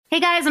Hey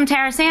guys, I'm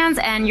Tara Sands,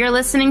 and you're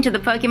listening to the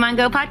Pokemon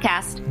Go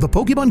podcast. The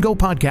Pokemon Go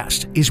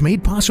podcast is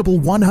made possible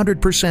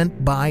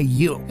 100% by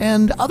you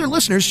and other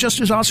listeners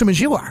just as awesome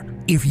as you are.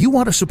 If you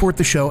want to support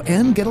the show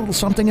and get a little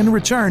something in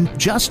return,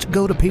 just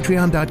go to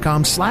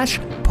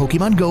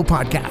patreon.com/Pokemon Go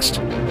podcast.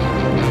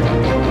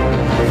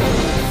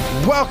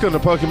 Welcome to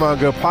Pokemon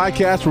Go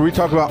podcast, where we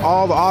talk about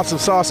all the awesome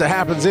sauce that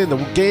happens in the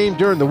game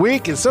during the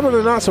week and some of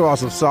the not so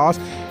awesome sauce,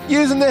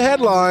 using the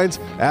headlines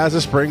as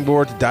a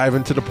springboard to dive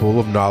into the pool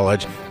of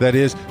knowledge that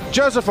is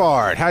Joseph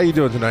Ard. How you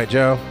doing tonight,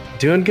 Joe?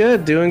 Doing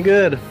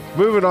good.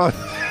 Moving on.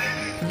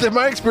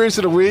 My experience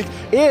of the week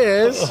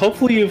is...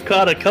 Hopefully you've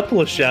caught a couple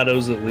of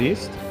shadows at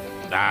least.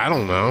 I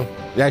don't know.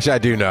 Actually, I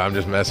do know. I'm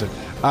just messing.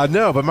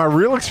 No, but my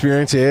real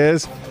experience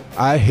is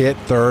I hit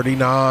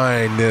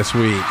 39 this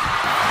week.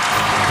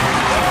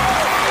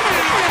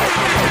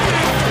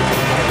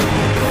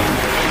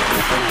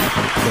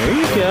 There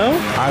you go.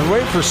 I was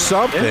waiting for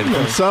something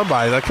from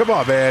somebody. Like, come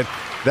on, man.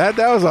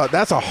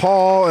 That's a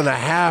haul and a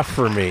half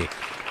for me.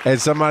 And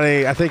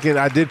somebody, I think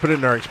I did put it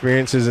in our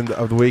experiences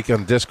of the week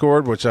on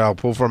Discord, which I'll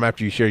pull from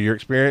after you share your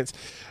experience.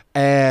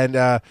 And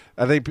I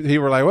think he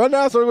were like, well,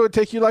 no, it's only going to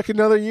take you like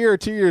another year or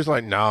 2 years.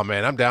 Like, no,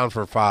 man, I'm down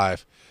for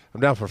 5.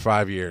 I'm down for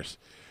 5 years.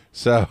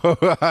 So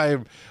I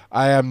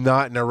am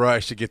not in a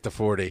rush to get to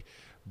 40.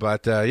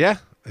 But, yeah.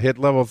 Hit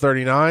level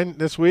 39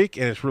 this week,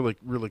 and it's really,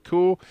 really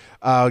cool.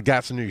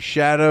 Got some new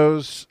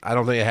shadows. I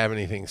don't think I have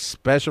anything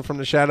special from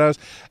the shadows.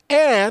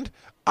 And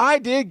I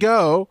did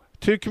go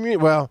to community.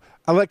 Well,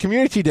 I let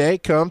Community Day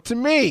come to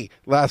me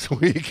last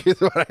week is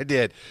what I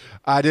did.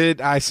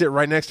 I sit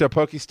right next to a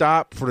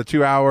Pokestop for the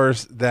 2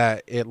 hours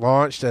that it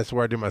launched. That's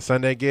where I do my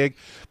Sunday gig.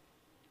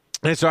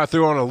 And so I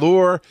threw on a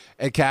lure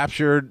and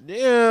captured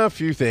a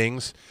few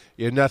things.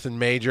 Nothing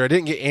major. I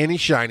didn't get any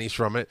shinies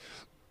from it.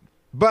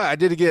 But I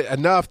did get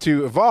enough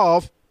to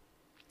evolve,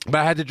 but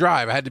I had to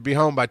drive. I had to be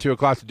home by 2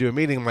 o'clock to do a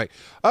meeting. I'm like,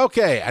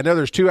 okay, I know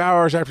there's 2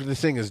 hours after this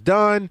thing is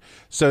done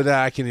so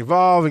that I can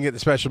evolve and get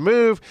the special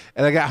move.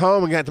 And I got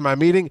home and got to my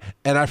meeting,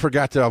 and I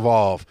forgot to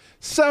evolve.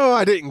 So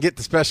I didn't get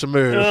the special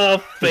move. Oh,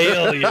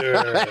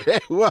 failure.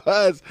 It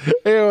was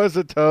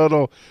a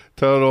total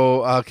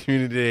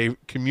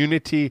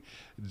community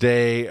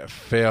day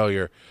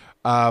failure.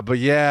 But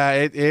yeah,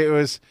 it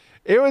was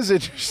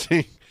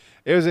interesting.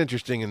 It was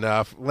interesting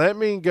enough. Let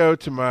me go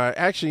to my...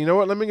 Actually, you know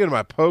what? Let me go to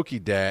my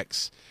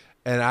Pokédex,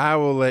 and I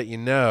will let you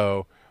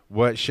know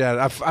what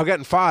shadow... I've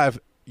gotten 5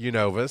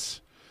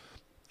 Unovas,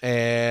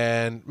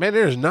 and, man,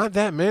 there's not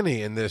that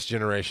many in this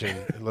generation,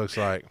 it looks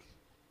like.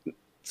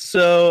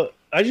 So,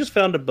 I just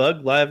found a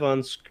bug live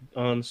on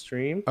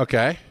stream.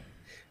 Okay.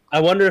 I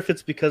wonder if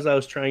it's because I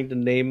was trying to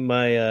name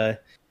my...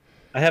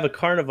 I have a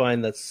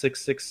Carnivine that's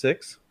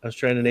 666. I was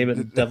trying to name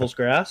it Devil's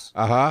Grass.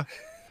 Uh-huh.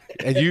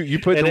 And you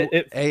put and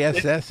the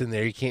ASS in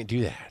there. You can't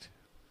do that.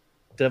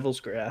 Devil's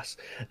Grass.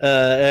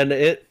 And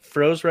it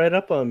froze right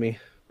up on me.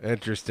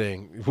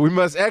 Interesting. We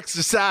must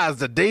exercise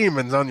the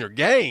demons on your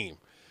game.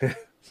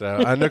 So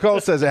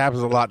Nicole says it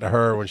happens a lot to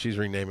her when she's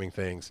renaming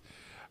things.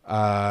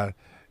 Well,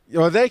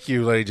 thank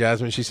you, Lady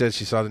Jasmine. She said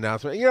she saw the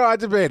announcement. I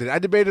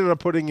debated on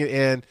putting it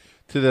in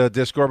to the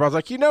Discord. But I was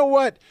like, you know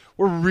what?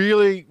 We're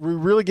really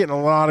getting a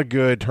lot of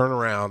good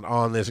turnaround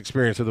on this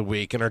experience of the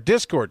week in our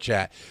Discord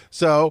chat.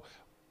 So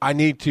I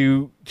need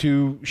to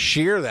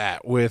share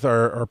that with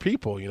our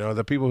people,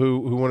 the people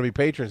who want to be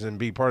patrons and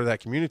be part of that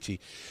community.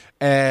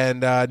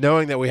 And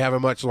knowing that we have a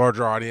much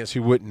larger audience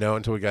who wouldn't know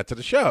until we got to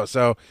the show.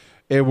 So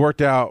it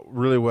worked out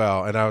really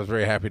well, and I was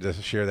very happy to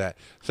share that.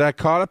 So I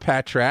caught a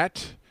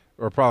Patrat,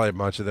 or probably a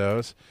bunch of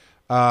those.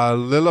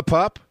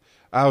 Lillipup.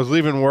 I was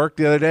leaving work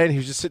the other day, and he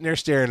was just sitting there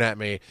staring at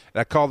me.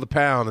 And I called the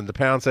pound, and the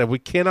pound said, we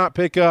cannot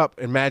pick up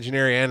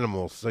imaginary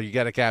animals, so you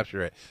got to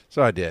capture it.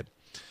 So I did.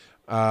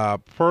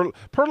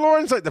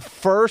 Purloin's like the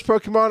first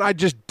Pokemon I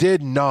just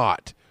did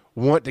not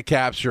want to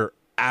capture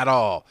at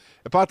all.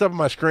 It popped up on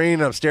my screen,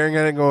 and I'm staring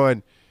at it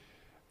going,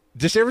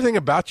 just everything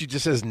about you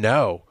just says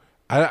no.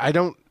 I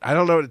don't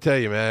know what to tell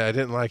you, man. I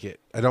didn't like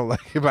it. I don't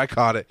like it, but I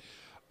caught it.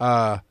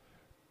 How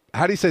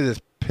do you say this?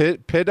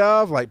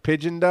 Pidove? Like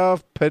pigeon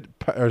dove?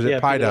 Or is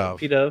it Pidove?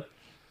 Pidove.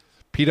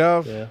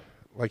 Pidove? Yeah.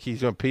 Like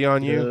he's going to pee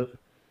on you? Pidove.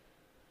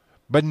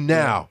 But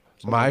now,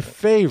 my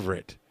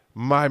favorite,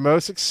 my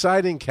most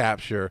exciting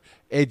capture,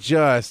 it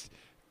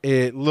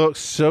looks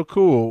so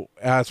cool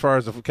as far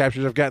as the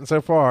captures I've gotten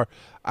so far.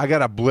 I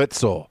got a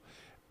Blitzel,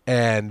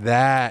 and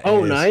that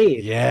is,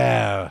 nice.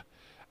 Yeah.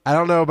 I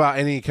don't know about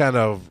any kind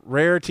of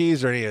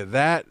rarities or any of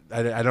that.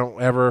 I don't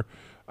ever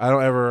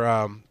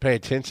pay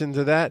attention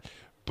to that,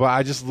 but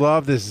I just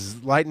love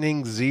this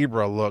lightning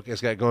zebra look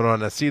it's got going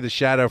on. I see the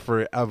shadow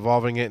for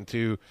evolving it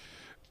into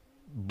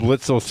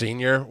Blitzel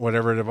Senior,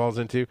 whatever it evolves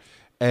into.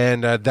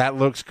 And that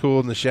looks cool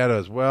in the shadow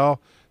as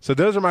well. So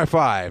those are my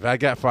 5. I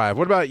got 5.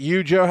 What about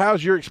you, Joe?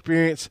 How's your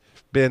experience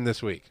been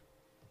this week?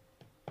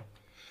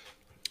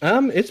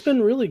 It's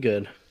been really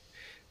good.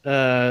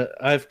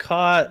 I've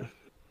caught,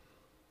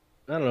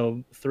 I don't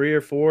know, 3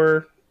 or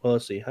 4. Well,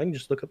 let's see. I can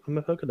just look up on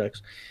my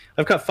Pokedex.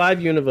 I've caught 5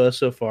 Unova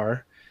so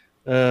far.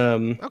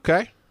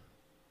 Okay.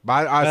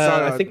 But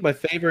I think my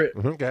favorite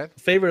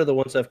of the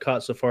ones I've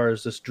caught so far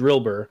is this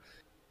Drillbur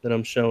that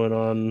I'm showing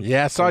on.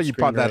 Yeah, I saw you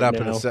pop that up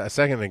now. a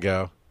second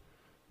ago.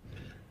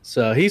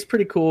 So he's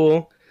pretty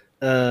cool.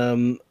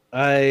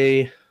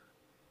 I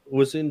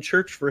was in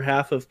church for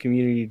half of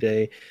Community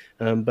Day,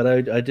 but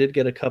I did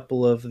get a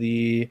couple of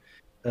the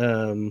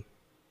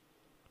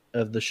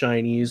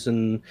shinies,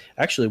 and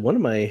actually one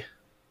of my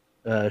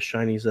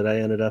shinies that I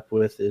ended up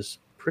with is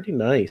pretty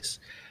nice.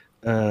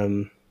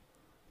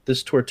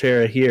 This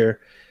Torterra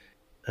here,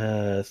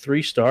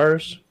 3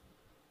 stars.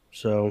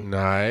 So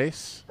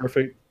nice,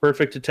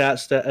 perfect attack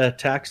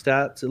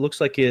stats. It looks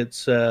like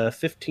it's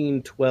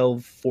 15,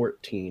 12,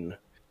 14.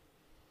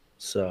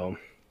 So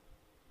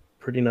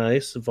pretty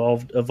nice.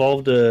 Evolved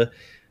a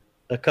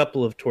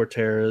couple of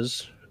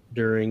Torterras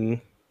during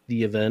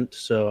the event,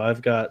 so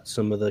I've got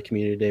some of the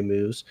Community Day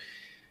moves.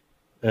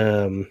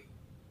 I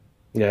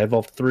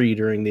evolved 3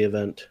 during the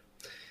event.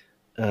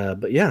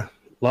 But yeah,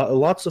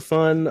 lots of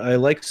fun. I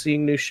like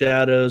seeing new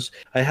shadows.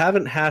 I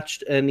haven't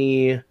hatched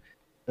any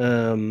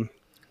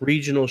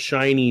regional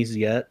shinies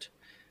yet,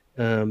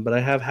 but I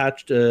have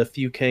hatched a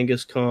few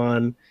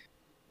Kangaskhan.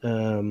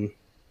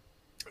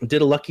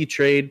 Did a lucky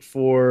trade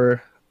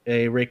for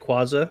a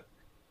Rayquaza.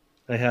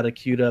 I had a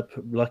queued up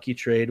lucky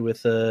trade with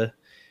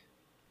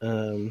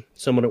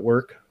someone at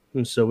work,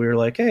 and so we were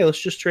like, hey, let's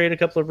just trade a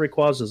couple of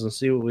Rayquazas and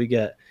see what we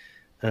get.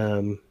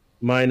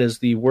 Mine is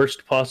the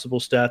worst possible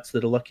stats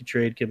that a lucky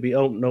trade can be.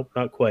 Oh, nope,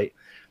 not quite.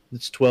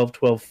 It's 12,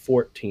 12,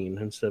 14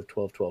 instead of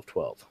 12, 12,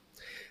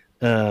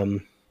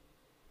 12.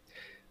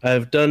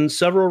 I've done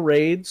several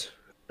raids.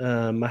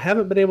 I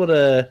haven't been able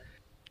to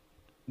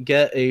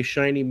get a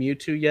shiny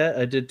Mewtwo yet.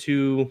 I did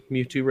 2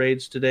 Mewtwo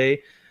raids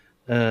today.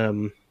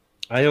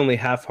 I only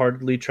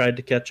half-heartedly tried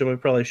to catch them. I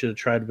probably should have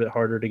tried a bit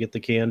harder to get the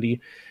candy.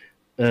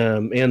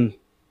 And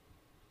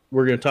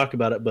we're going to talk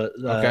about it, but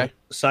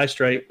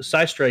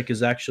Psystrike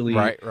is actually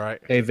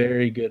a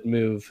very good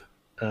move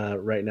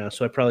right now.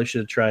 So I probably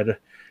should have tried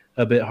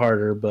a bit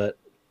harder, but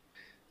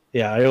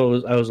yeah, I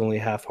was only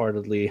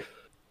half-heartedly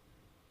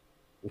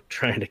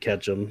trying to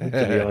catch them, to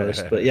be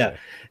honest. But yeah,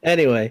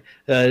 anyway,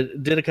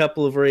 did a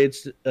couple of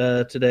raids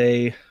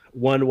today.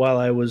 One while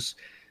I was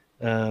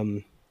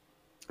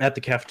at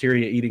the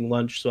cafeteria eating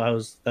lunch,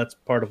 so that's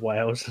part of why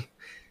I was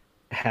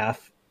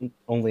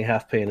only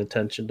half paying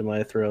attention to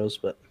my throws.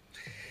 But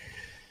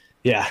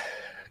yeah,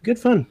 good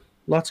fun,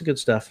 lots of good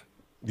stuff.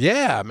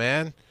 Yeah,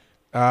 man.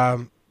 I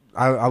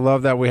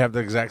love that we have the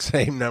exact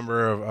same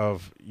number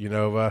of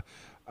Unova.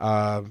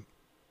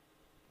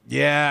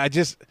 Yeah,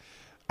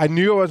 I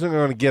knew I wasn't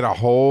going to get a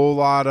whole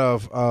lot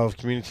of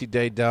Community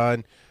Day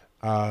done,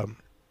 and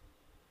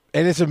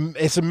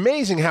it's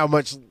amazing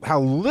how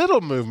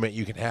little movement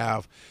you can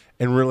have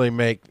and really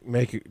make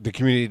the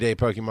Community Day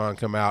Pokemon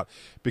come out.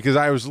 Because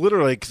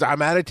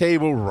I'm at a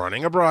table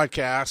running a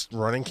broadcast,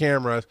 running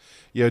cameras,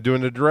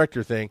 doing the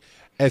director thing,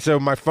 and so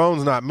my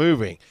phone's not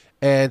moving.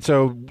 And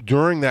so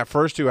during that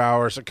first 2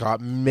 hours, I caught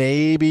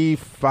maybe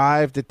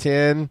 5 to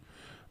 10.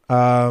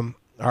 I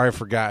already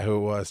forgot who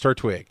it was.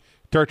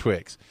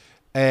 Turtwigs.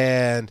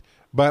 And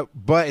but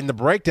in the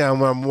breakdown,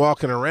 when I'm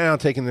walking around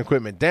taking the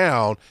equipment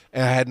down,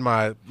 and I had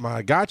my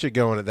gotcha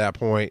going at that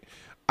point,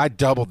 I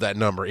doubled that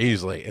number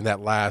easily in that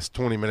last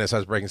 20 minutes I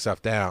was breaking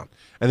stuff down.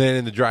 And then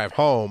in the drive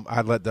home,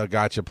 I'd let the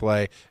gotcha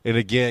play. It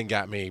again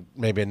got me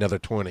maybe another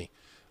 20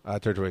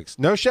 Turtwigs.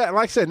 Like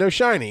I said, no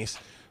shinies,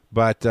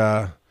 but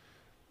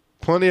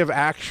plenty of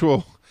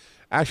actual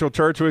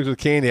Turtwigs with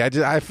candy. I'm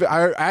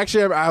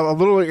a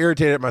little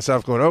irritated at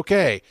myself going,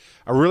 okay,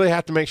 I really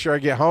have to make sure I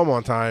get home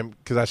on time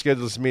because I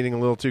scheduled this meeting a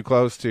little too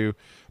close to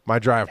my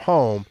drive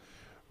home.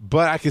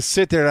 But I can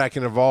sit there and I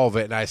can evolve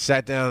it. And I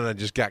sat down and I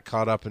just got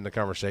caught up in the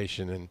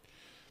conversation, and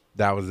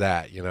that was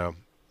that.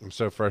 I'm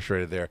so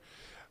frustrated there.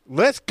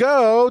 Let's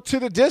go to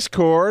the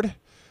Discord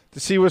to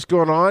see what's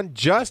going on.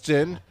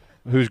 Justin,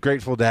 who's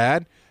Grateful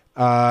Dad,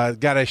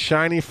 got a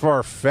shiny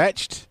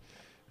Farfetch'd.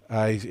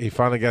 He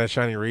finally got a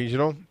shiny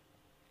regional,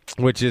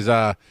 which is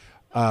a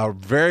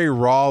very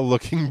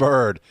raw-looking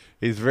bird.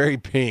 He's very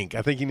pink.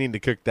 I think you need to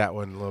cook that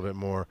one a little bit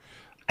more.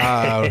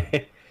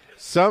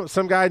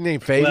 Some guy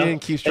named Fabian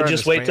keeps trying to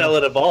just wait till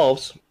it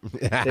evolves.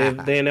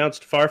 They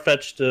announced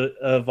Farfetch'd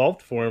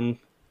evolved form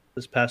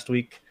this past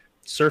week.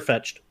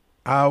 Surfetch'd.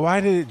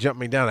 Why did it jump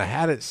me down? I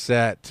had it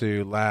set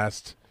to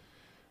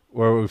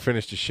where we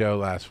finished the show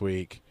last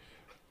week.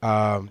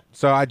 So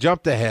I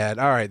jumped ahead.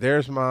 All right,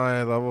 there's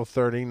my level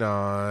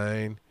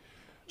 39.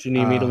 Do you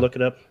need me to look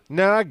it up?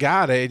 No, I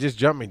got it. It just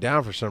jumped me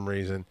down for some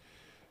reason.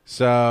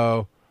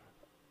 So,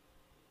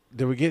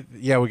 did we get...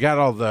 Yeah, we got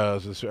all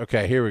those.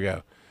 Okay, here we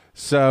go.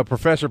 So,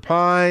 Professor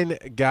Pine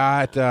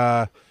got...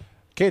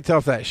 can't tell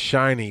if that's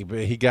shiny,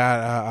 but he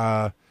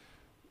got...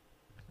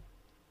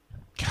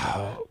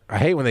 I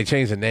hate when they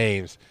change the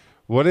names.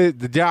 What is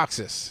the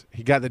Deoxys?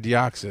 He got the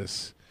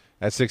Deoxys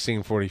at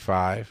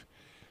 1645.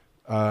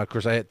 Of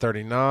course, I hit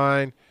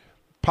 39.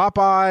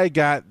 Popeye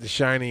got the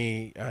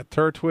shiny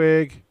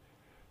Turtwig.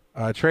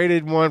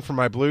 Traded one from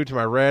my blue to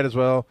my red as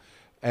well.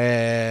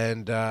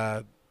 And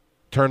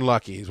turned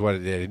lucky is what it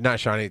did. Not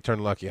shiny, it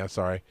turned lucky. I'm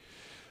sorry.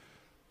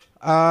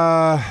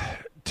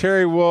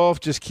 Terry Wolf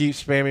just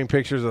keeps spamming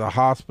pictures of the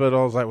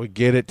hospitals. Like, we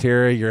get it,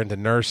 Terry. You're into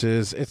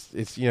nurses.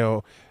 It's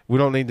we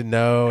don't need to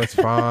know. It's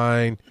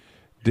fine.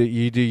 do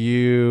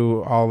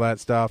you, all that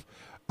stuff.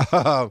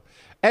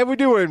 And we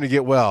do want him to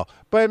get well.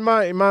 But in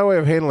my way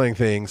of handling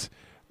things,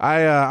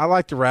 I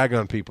like to rag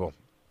on people.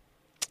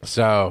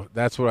 So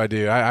that's what I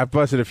do. I've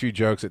busted a few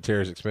jokes at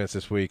Terry's expense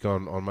this week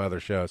on my other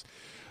shows.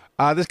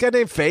 This guy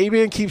named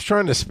Fabian keeps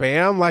trying to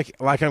spam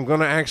like I'm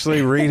going to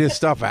actually read his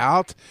stuff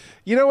out.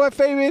 You know what,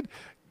 Fabian?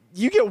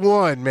 You get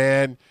one,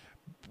 man.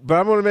 But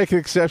I'm going to make an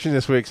exception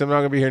this week, so I'm not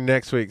going to be here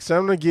next week. So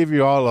I'm going to give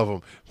you all of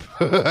them.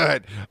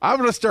 But I'm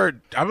going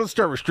to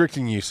start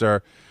restricting you,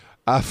 sir.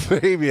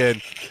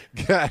 Fabian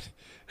got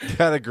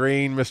a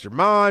green Mr.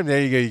 Mime.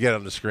 There you go. You get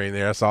on the screen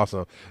there. That's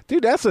awesome.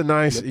 Dude, that's a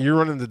nice – you're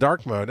running the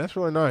dark mode. That's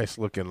really nice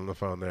looking on the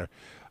phone there.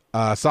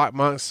 Sock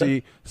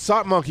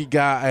Monkey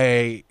got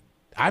a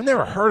 – I've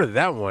never heard of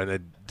that one. A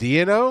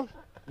DNO?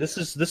 This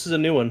is a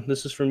new one.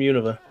 This is from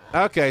Unova.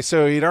 Okay,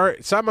 so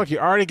Sock Monkey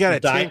already got a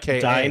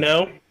 10K.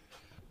 Dino?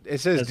 It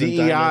says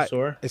DEI.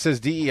 It says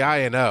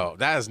DEINO.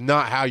 That is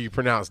not how you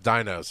pronounce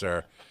dino,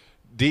 sir.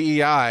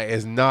 DEI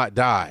is not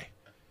die.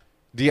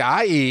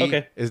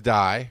 DIE is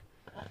die.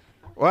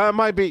 Well, it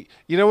might be.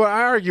 You know what?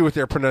 I argue with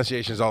their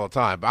pronunciations all the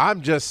time, but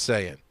I'm just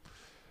saying.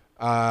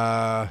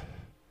 You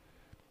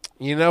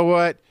know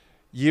what?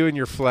 You and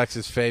your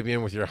flexes,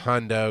 Fabian, with your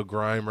hundo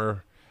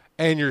Grimer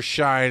and your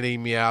shiny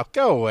Meowth.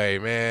 Go away,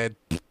 man.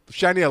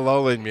 Shiny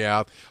Alolan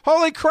Meowth.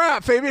 Holy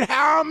crap, Fabian.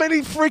 How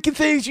many freaking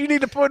things you need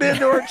to put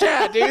into our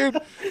chat,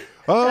 dude?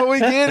 Oh, we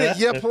get it.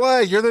 You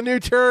play. You're the new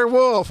Terry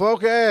Wolf.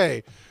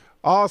 Okay.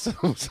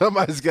 Awesome.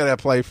 Somebody's got to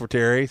play for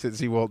Terry since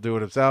he won't do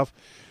it himself.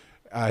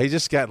 He's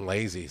just gotten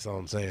lazy, is all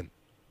I'm saying.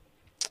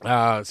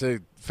 So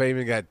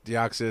Fabian got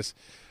Deoxys.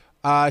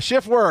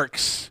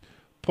 Shiftworks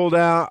pulled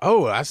out.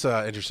 Oh, that's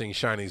an interesting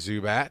shiny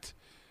Zubat.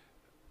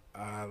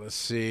 Let's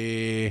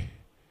see.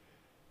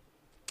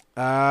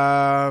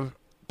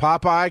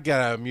 Popeye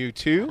got a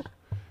Mewtwo,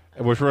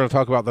 which we're going to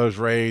talk about those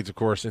raids, of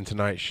course, in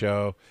tonight's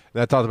show.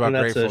 And I talked about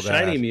Grateful Dead. That's a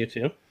shiny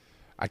Mewtwo.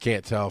 I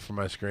can't tell from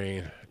my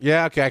screen.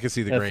 Yeah, okay, I can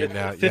see the green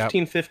now.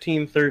 15,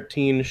 15,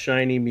 13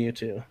 shiny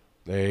Mewtwo.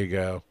 There you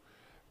go.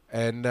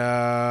 And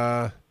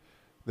the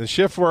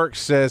Shiftworks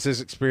says his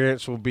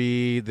experience will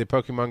be the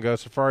Pokemon Go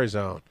Safari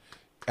Zone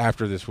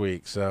after this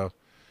week. So,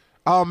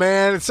 oh,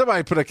 man,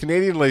 somebody put a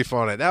Canadian leaf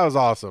on it. That was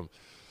awesome.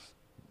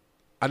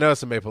 I know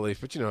it's a maple leaf,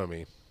 but you know what I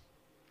mean.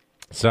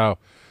 So,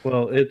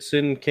 well, it's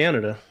in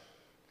Canada,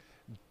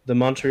 the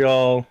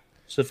Montreal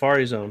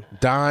Safari Zone.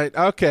 Dine.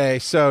 Okay,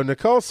 so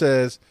Nicole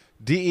says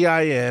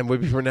DEIN would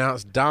be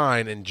pronounced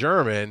Dine in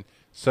German,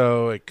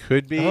 so it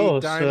could be Dino.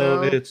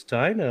 So it's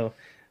Dino.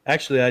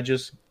 Actually, I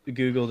just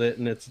Googled it,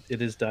 and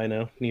it is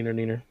Dino.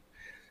 Neener.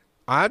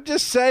 I'm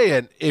just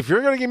saying, if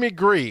you're going to give me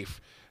grief,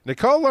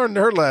 Nicole learned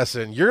her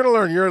lesson. You're going to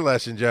learn your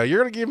lesson, Joe.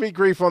 You're going to give me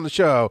grief on the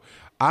show.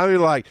 I'll be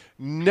like,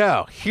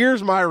 no,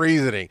 here's my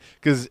reasoning.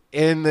 Because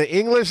in the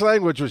English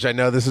language, which I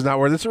know this is not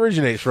where this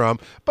originates from,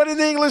 but in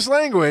the English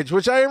language,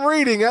 which I am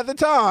reading at the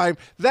time,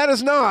 that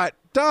is not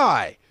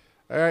die.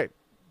 All right?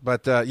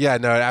 But, yeah,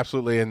 no,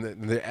 absolutely.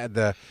 In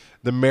the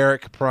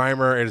Merrick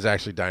primer, it is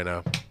actually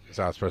Dino. That's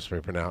how it's supposed to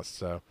be pronounced.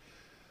 So,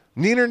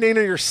 Neener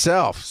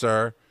yourself,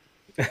 sir.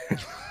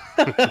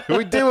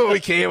 We do what we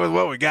can with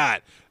what we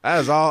got. That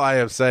is all I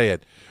am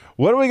saying.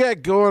 What do we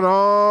got going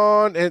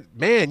on? And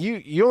man,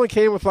 you only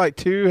came with like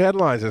 2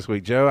 headlines this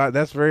week, Joe.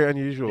 That's very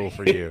unusual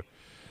for you.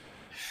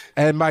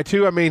 And by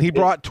 2, I mean he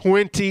brought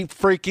 20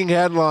 freaking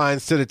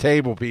headlines to the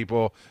table,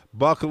 people.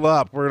 Buckle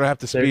up. We're going to have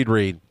to speed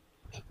read.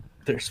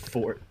 There's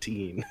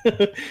 14.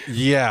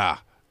 Yeah,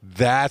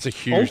 that's a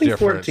huge Only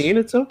difference. 14?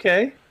 It's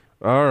okay.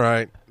 All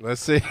right.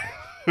 Let's see.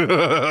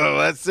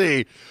 Let's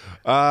see.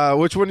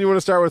 Which one do you want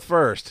to start with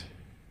first?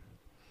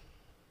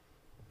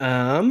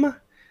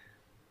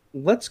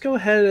 Let's go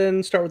ahead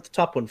and start with the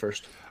top one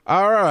first.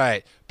 All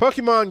right.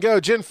 Pokemon Go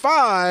Gen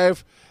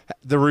 5,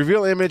 the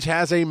reveal image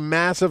has a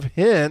massive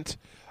hint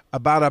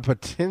about a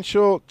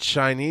potential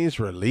Chinese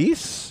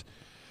release.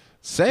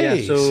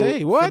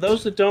 Say what? For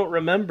those that don't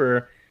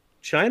remember,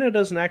 China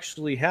doesn't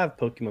actually have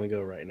Pokemon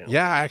Go right now.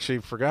 Yeah, I actually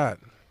forgot.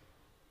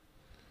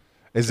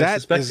 Is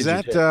that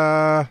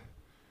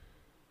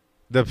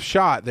the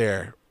shot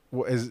there?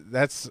 Is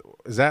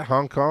that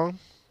Hong Kong?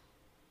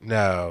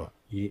 No.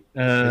 Is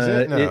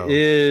it? No. It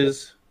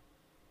is.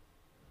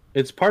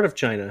 It's part of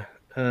China.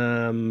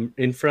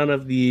 In front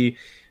of the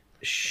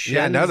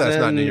Shenzhen no, that's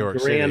not New York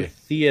Grand City.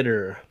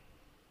 Theater.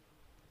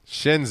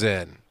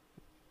 Shenzhen.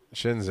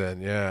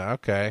 Yeah.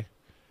 Okay.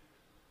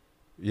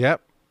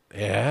 Yep.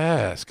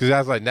 Yes. Because I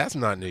was like, that's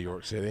not New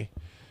York City.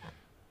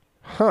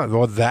 Huh.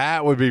 Well,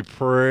 that would be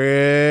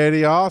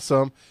pretty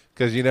awesome.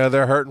 Because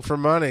they're hurting for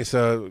money,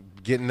 so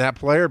getting that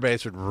player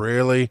base would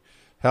really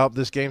help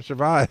this game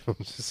survive. I'm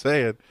just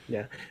saying.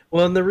 Yeah.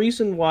 Well, and the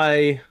reason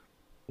why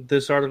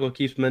this article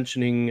keeps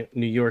mentioning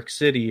New York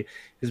City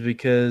is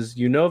because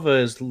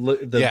Unova is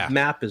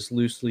map is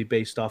loosely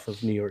based off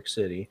of New York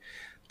City.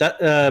 That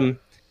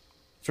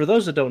for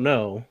those that don't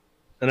know,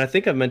 and I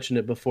think I've mentioned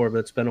it before, but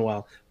it's been a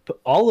while.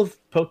 all of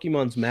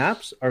Pokemon's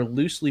maps are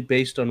loosely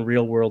based on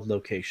real-world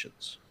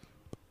locations.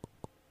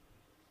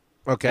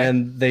 Okay.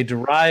 And they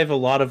derive a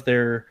lot of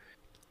their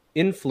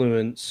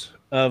influence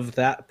of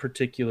that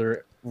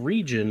particular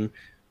region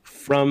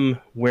from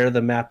where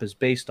the map is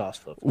based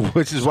off of.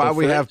 Which is why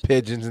we have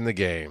pigeons in the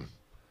game.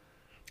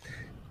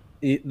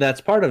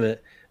 That's part of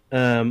it.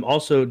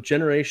 Also,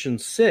 Generation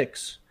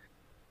 6,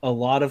 a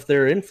lot of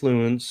their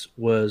influence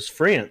was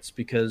France,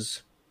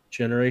 because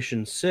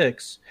Generation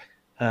 6,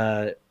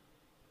 the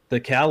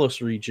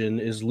Kalos region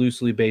is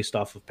loosely based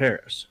off of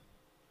Paris.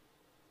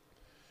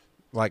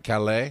 Like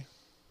Calais?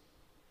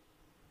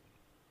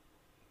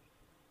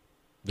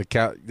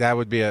 That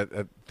would be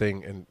a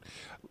thing. And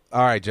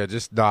all right, Joe,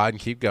 just nod and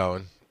keep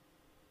going.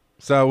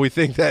 So we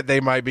think that they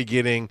might be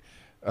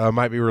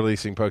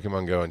releasing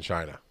Pokemon Go in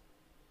China.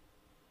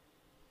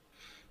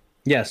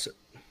 Yes.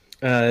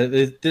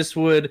 This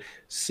would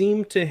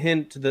seem to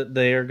hint that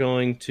they are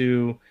going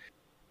to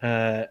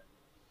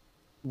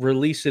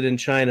release it in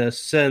China,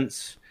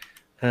 since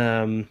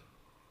the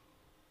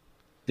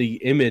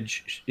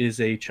image is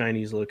a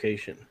Chinese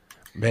location.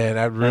 Man,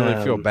 I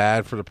really feel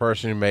bad for the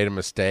person who made a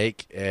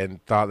mistake and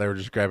thought they were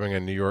just grabbing a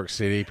New York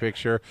City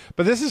picture.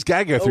 But this has got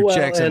to go through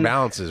checks and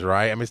balances,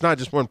 right? I mean, it's not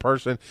just one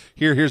person.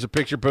 Here's a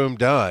picture, boom,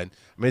 done.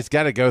 I mean, it's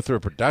got to go through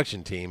a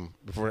production team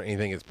before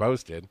anything is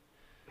posted.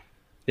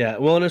 Yeah,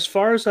 well, and as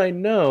far as I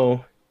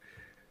know,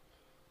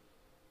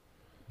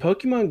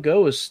 Pokemon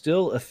Go is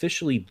still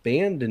officially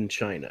banned in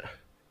China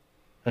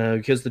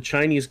because the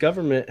Chinese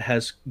government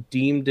has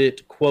deemed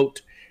it,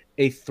 quote,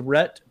 a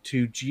threat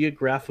to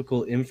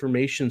geographical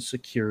information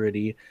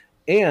security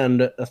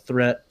and a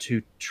threat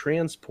to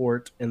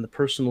transport and the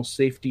personal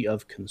safety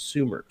of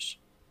consumers.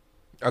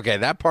 Okay,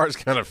 that part's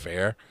kind of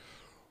fair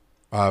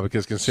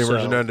because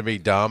consumers are known to be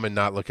dumb and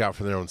not look out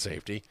for their own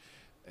safety.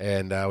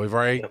 And we've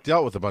already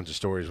dealt with a bunch of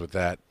stories with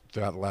that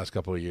throughout the last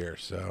couple of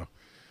years. So,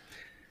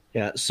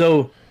 yeah,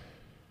 so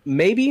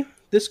maybe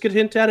this could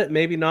hint at it,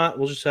 maybe not.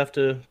 We'll just have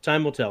to,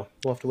 time will tell.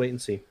 We'll have to wait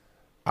and see.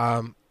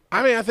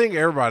 I mean, I think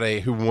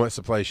everybody who wants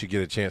to play should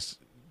get a chance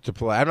to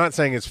play. I'm not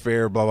saying it's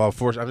fair, blah, blah,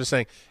 force. I'm just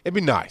saying it'd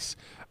be nice.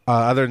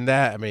 Other than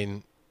that, I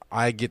mean,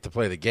 I get to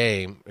play the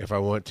game if I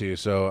want to,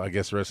 so I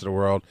guess the rest of the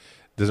world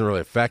doesn't really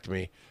affect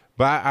me.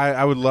 But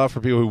I would love for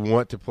people who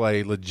want to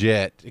play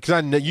legit, because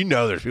I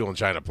know there's people in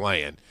China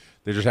playing.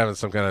 They're just having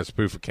some kind of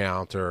spoof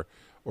account or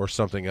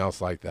something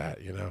else like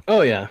that, you know?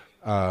 Oh, yeah.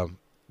 But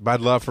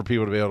I'd love for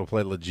people to be able to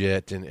play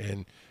legit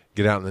and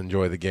get out and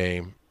enjoy the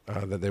game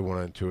that they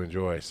wanted to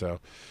enjoy. So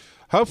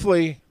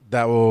hopefully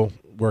that will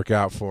work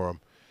out for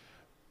them.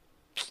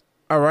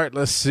 All right,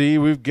 let's see.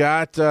 We've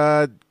got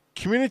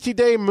Community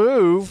Day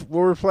move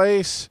will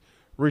replace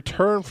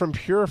Return from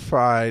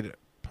Purified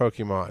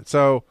Pokemon.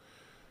 So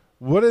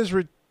what is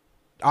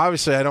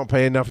obviously I don't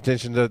pay enough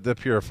attention to the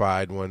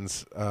Purified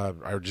ones.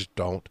 I just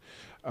don't.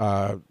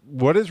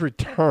 What is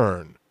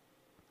Return?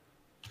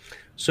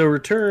 So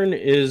Return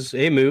is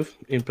a move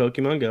in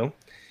Pokemon Go.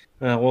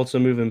 Well, it's a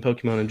move in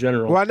Pokemon in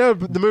general. Well, I know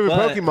the move in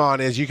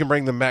Pokemon is you can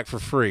bring them back for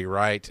free,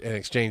 right? And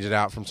exchange it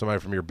out from somebody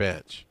from your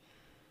bench.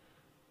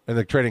 In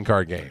the trading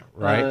card game,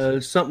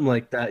 right? Something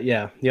like that,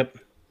 yeah. Yep.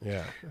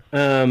 Yeah.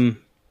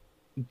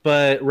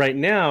 But right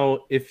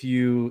now, if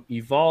you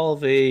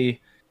evolve a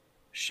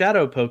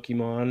Shadow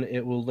Pokemon,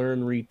 it will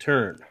learn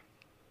Return.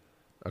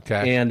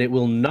 Okay. And it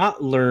will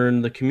not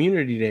learn the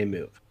Community Day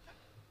move.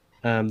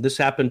 This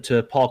happened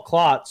to Paul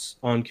Klotz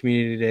on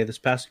Community Day, this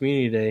past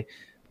Community Day,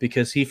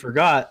 because he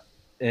forgot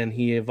and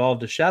he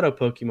evolved a Shadow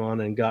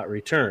Pokemon and got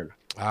Return.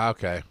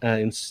 Okay.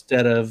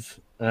 Instead of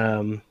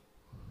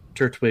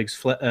Turtwig's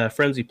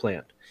Frenzy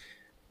Plant.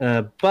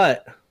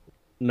 But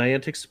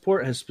Niantic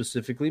support has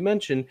specifically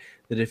mentioned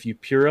that if you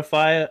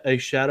purify a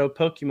Shadow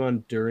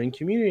Pokemon during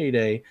Community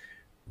Day,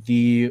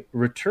 the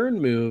Return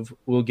move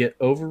will get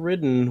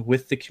overridden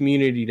with the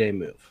Community Day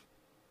move.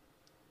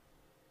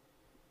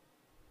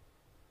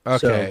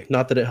 Okay. So,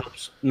 not that it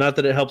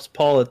helps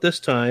Paul at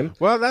this time.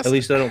 Well, at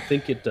least I don't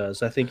think it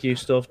does. I think you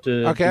still have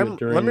to. Okay, do it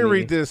during let me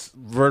read this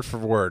word for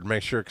word,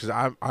 make sure, because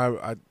I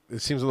it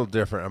seems a little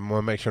different. I'm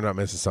going to make sure I'm not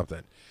missing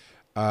something.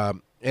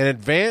 In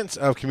advance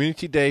of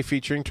Community Day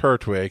featuring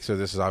Turtwig, so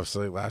this is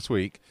obviously last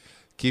week,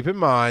 keep in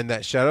mind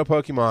that Shadow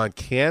Pokemon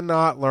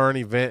cannot learn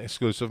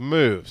event-exclusive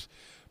moves.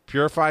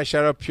 Purify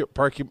Shadow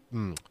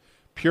Pokemon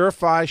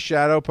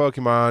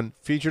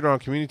featured on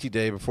Community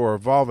Day before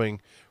evolving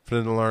for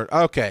them to learn.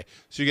 Okay,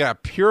 so you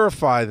got to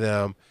purify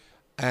them,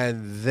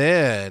 and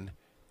then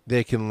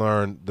they can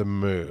learn the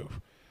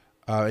move.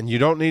 And you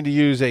don't need to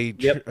use a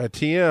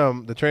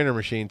TM, the trainer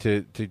machine,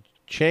 to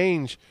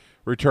change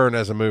Return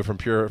as a move from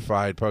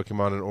Purified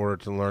Pokemon in order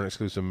to learn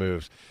exclusive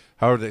moves.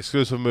 However, the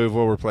exclusive move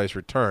will replace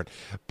Return.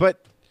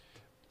 But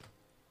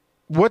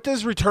what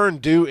does Return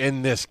do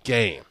in this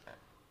game?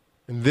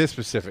 In this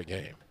specific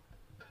game?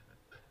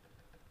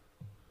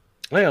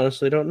 I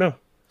honestly don't know.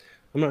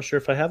 I'm not sure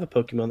if I have a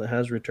Pokemon that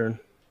has Return.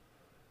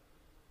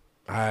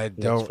 I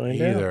don't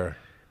either.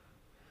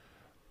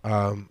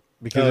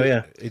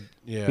 Because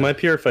my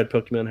Purified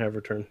Pokemon have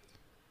Return.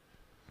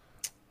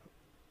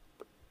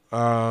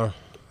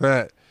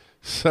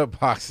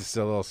 Soapbox is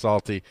still a little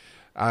salty.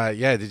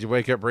 Yeah, did you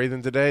wake up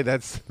breathing today?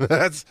 That's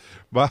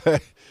my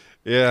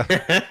yeah.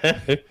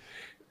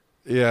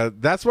 Yeah,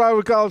 that's why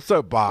we call him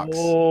Soapbox.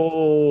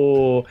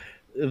 Oh,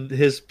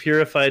 his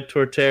purified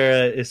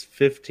Torterra is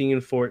 15,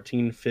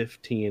 14,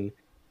 15.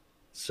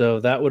 So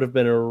that would have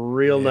been a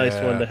real nice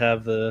one to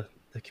have the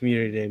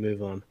community day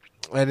move on.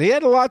 And he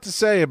had a lot to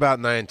say about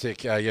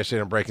Niantic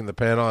yesterday on Breaking the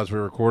Panel as we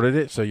recorded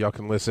it, so y'all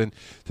can listen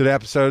to the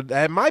episode.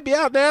 It might be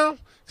out now,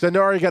 because I know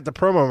I already got the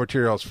promo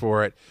materials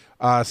for it.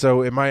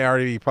 So it might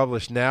already be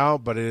published now,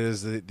 but it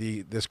is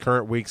this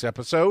current week's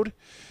episode.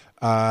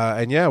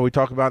 And yeah, we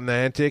talk about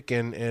Niantic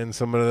and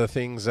some of the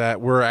things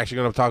that we're actually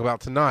going to talk about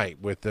tonight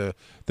with the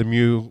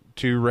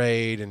Mewtwo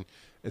raid and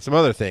some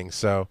other things.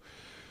 So,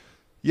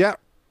 yeah,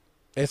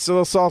 it's a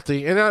little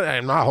salty. And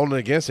I'm not holding it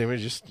against him.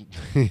 It's just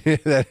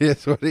that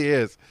is what he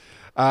is.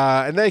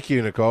 And thank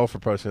you, Nicole, for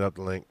posting up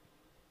the link.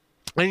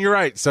 And you're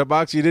right,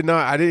 Soapbox, I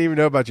didn't even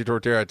know about your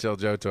Torterra until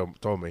Joe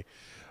told me.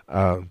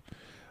 All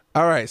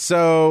right,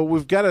 so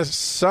we've got a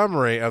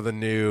summary of the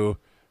new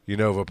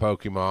Unova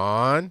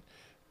Pokemon.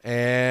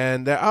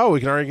 And, we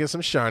can already get some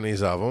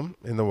shinies of them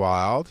in the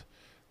wild.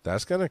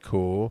 That's kind of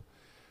cool.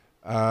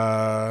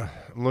 I'm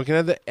looking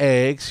at the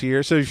eggs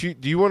here. So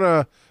do you want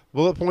to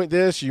bullet point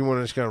this? Or you want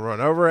to just kind of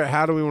run over it?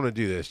 How do we want to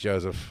do this,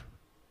 Joseph?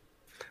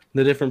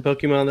 The different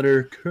Pokemon that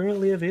are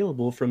currently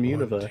available from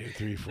Unova. 1, 2,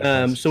 3, 4,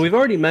 5, 6, so we've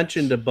already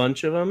mentioned a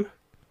bunch of them.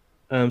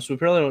 So we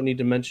probably don't need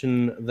to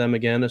mention them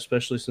again,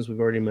 especially since we've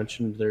already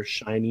mentioned their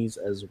shinies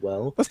as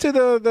well. Let's do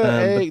the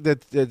egg, the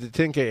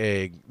 10K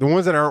egg. The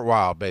ones that aren't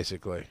wild,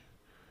 basically.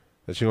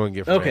 That you're going to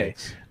get from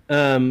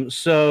eggs.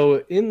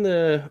 So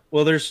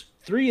there's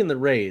 3 in the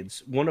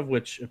raids, one of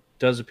which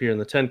does appear in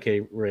the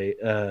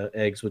 10K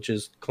eggs, which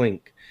is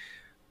Clink.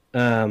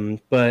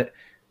 But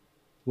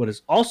what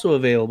is also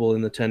available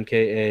in the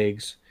 10K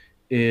eggs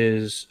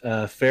is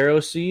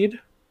Pharaoh Seed,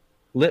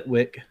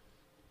 Litwick,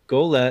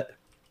 Golett,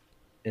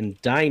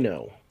 and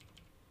Dino.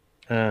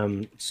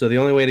 So the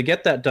only way to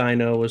get that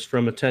Dino was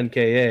from a 10K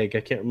egg. I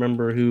can't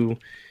remember who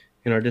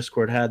in our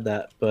Discord had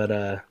that,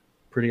 but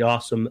pretty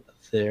awesome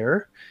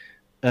there.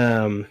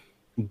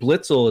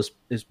 Blitzel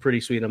is pretty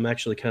sweet. I'm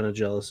actually kind of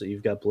jealous that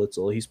you've got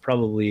Blitzel. He's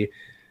probably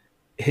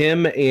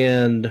him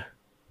and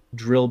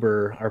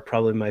Drillbur are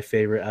probably my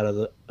favorite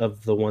out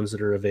of the ones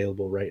that are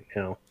available right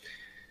now.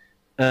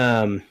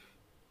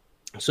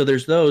 So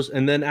there's those,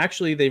 and then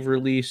actually they've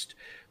released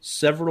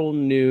several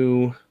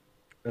new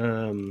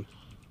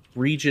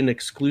region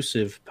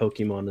exclusive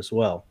Pokemon as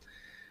well.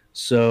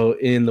 So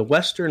in the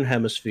Western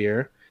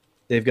Hemisphere,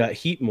 they've got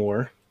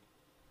Heatmore.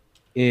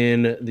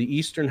 In the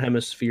Eastern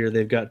Hemisphere,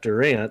 they've got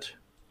Durant,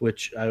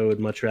 which I would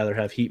much rather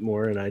have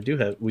Heatmore, and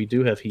we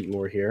do have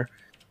Heatmore here.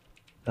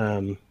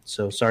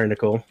 So sorry,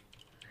 Nicole.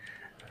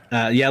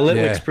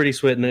 Litwick's pretty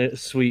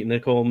sweet.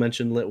 Nicole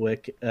mentioned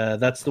Litwick.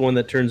 That's the one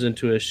that turns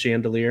into a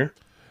chandelier.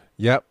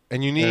 Yep,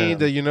 and you need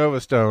the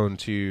Unova Stone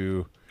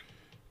to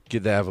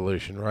get the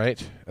evolution,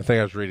 right? I think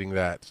I was reading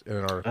that in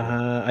an article.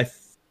 I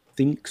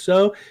think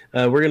so.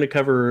 We're going to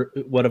cover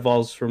what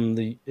evolves from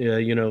the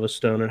Unova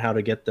Stone and how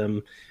to get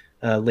them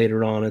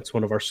later on. It's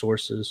one of our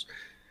sources.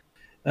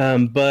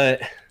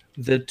 But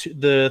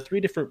the 3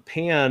 different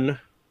Pan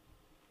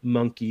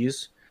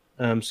monkeys,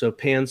 so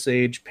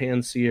Pansage,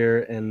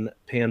 Pansear, and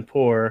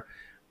Panpour,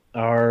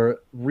 are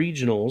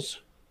regionals.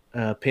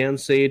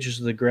 Pansage is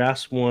the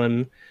grass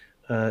one.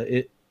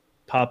 It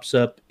pops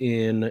up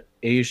in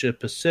Asia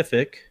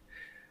Pacific.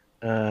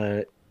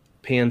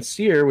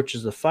 Pansear, which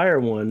is the fire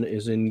one,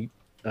 is in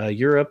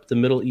Europe, the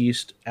Middle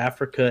East,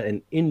 Africa,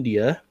 and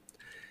India.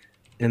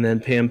 And then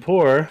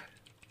Panpour,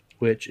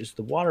 which is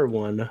the water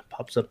one,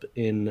 pops up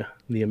in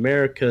the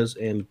Americas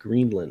and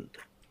Greenland.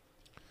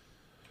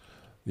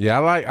 Yeah,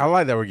 I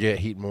like that we get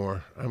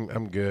Heatmore.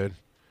 I'm good.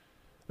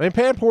 I mean,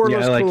 Panpour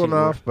looks cool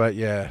enough, but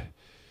yeah.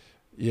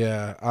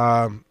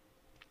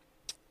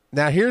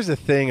 Now here's the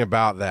thing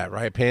about that,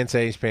 right?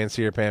 Pansage,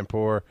 Pansear,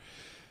 Panpour.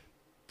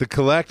 The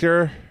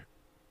collector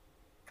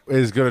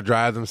is going to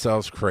drive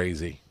themselves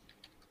crazy,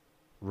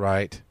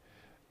 right?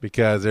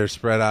 Because they're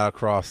spread out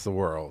across the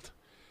world.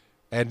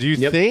 And do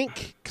you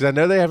think, because I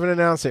know they haven't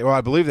announced it, well,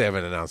 I believe they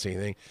haven't announced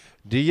anything,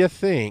 do you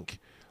think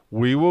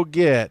we will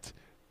get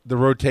the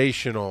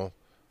rotational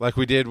like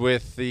we did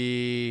with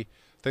I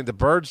think the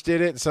birds did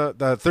it, so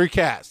the three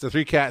cats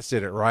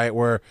did it, right?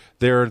 Where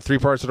they're in 3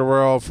 parts of the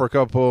world for a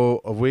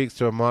couple of weeks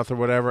to a month or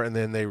whatever, and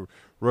then they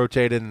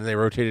rotated and they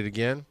rotated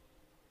again?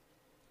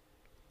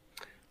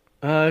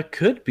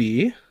 Could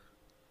be.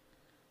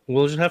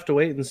 We'll just have to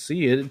wait and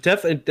see.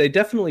 They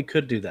definitely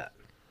could do that.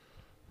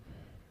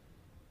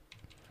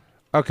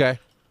 Okay.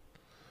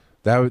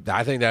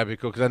 I think that'd be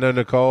cool, because I know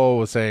Nicole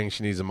was saying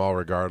she needs them all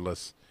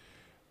regardless.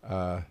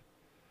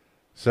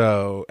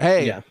 So,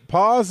 hey,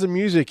 Pause the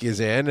Music is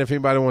in. If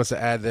anybody wants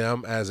to add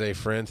them as a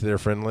friend to their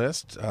friend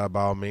list,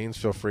 by all means,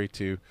 feel free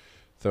to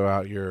throw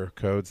out your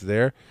codes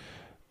there.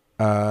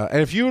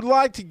 And if you would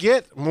like to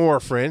get more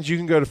friends, you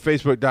can go to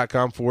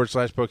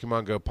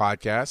facebook.com/Pokemon Go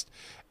podcast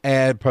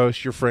and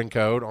post your friend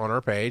code on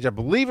our page. I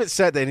believe it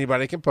said that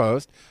anybody can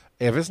post.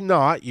 If it's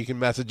not, you can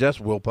message us.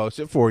 We'll post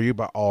it for you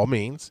by all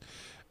means.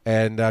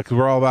 And because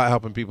we're all about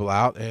helping people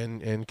out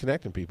and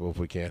connecting people if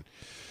we can.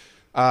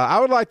 I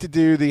would like to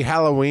do the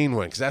Halloween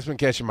one because that's been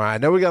catching my eye. I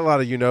know we got a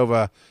lot of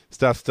Unova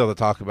stuff still to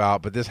talk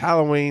about, but this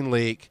Halloween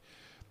leak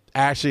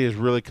actually has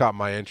really caught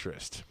my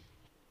interest.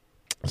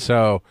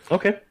 So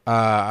okay,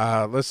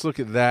 let's look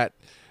at that.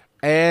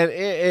 And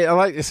I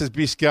like this is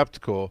Be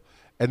Skeptical,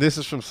 and this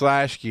is from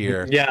Slash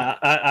Gear. Yeah,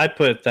 I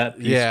put that.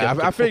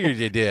 I figured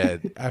you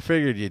did.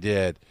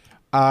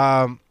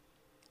 What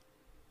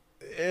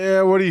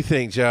do you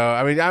think, Joe?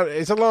 I mean,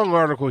 it's a long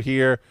article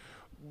here.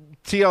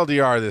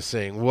 TLDR, this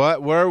thing.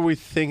 What are we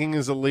thinking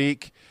is a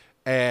leak,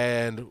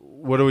 and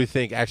what do we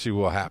think actually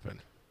will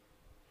happen?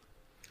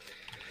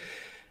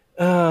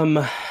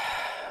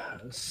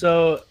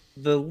 So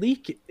the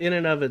leak in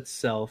and of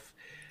itself,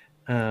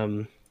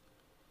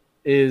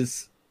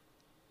 is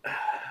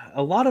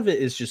a lot of it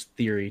is just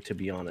theory, to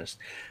be honest.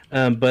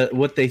 But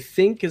what they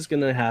think is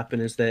going to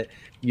happen is that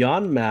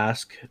Jan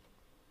Mask,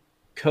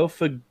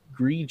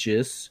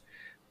 Cofagrigus,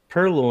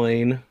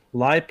 Purloin,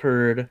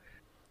 Liepard,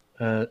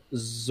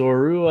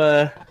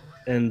 Zorua,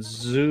 and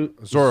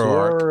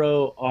Zoroark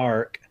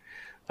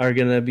are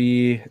going to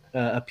be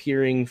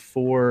appearing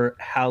for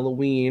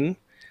Halloween.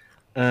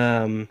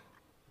 Now,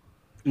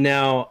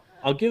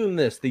 I'll give them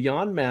this. The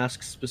Jan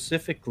Mask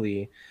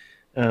specifically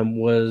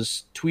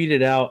was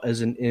tweeted out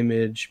as an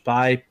image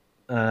by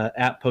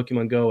at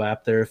Pokemon Go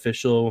app, their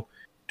official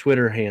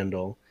Twitter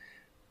handle.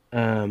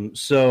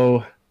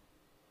 So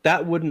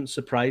that wouldn't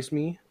surprise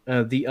me.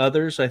 The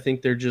others, I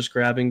think they're just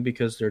grabbing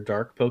because they're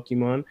dark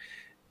Pokemon.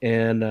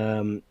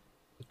 And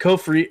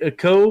Cofagrigus,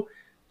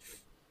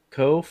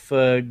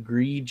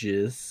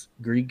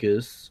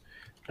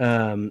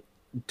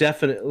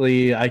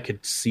 definitely I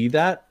could see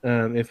that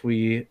if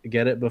we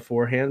get it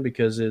beforehand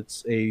because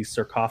it's a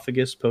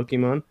sarcophagus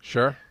Pokemon.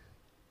 Sure.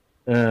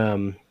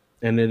 And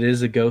it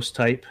is a ghost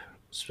type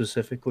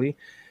specifically.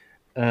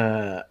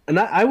 And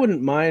I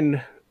wouldn't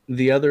mind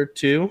the other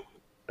two.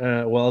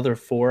 Other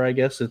four, I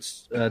guess.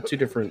 It's two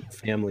different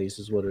families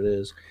is what it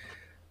is.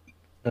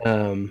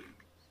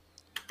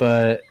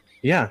 But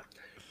yeah,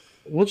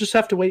 we'll just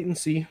have to wait and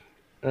see.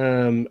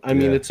 I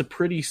mean, it's a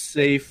pretty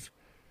safe...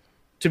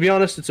 To be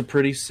honest, it's a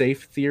pretty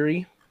safe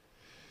theory.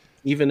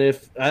 Even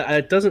if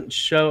it doesn't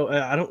show...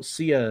 I don't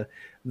see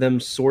them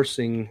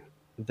sourcing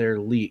their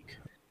leak.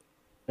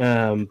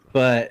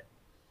 But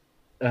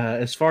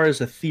as far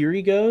as a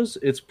theory goes,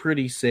 it's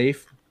pretty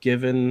safe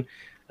given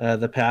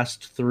the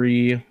past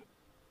 3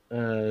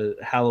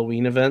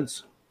 Halloween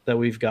events that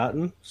we've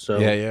gotten. So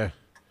yeah.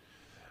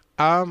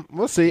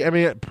 We'll see. I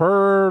mean,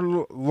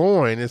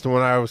 Purloin is the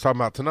one I was talking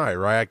about tonight,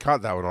 right? I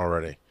caught that one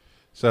already.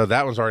 So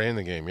that one's already in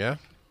the game, yeah?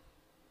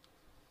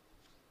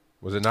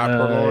 Was it not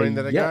Purloin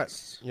that I got?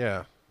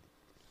 Yeah.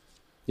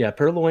 Yeah,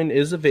 Purloin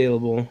is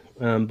available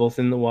both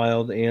in the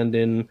wild and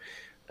in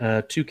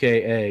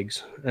 2K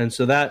eggs. And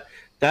so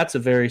that's a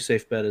very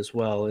safe bet as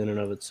well in and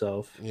of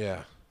itself.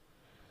 Yeah.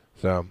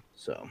 So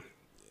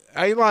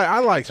I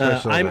like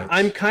special events.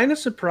 I'm kind of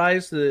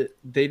surprised that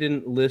they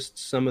didn't list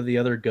some of the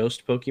other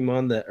ghost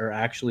Pokemon that are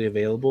actually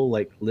available,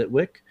 like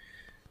Litwick.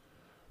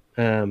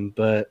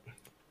 But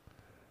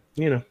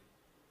you know,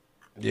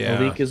 yeah,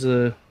 a leak is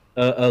a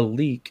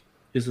leak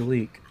is a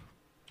leak,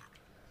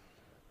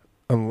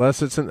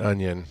 unless it's an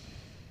onion.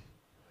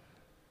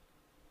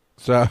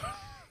 So.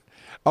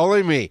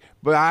 Only me,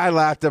 but I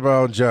laughed at my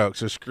own joke,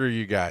 so screw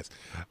you guys.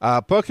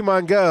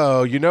 Pokemon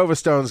Go, Unova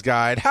Stones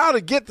Guide, how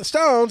to get the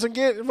stones and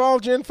get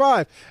involved Gen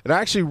 5. And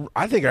I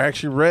think I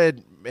actually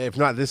read, if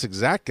not this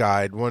exact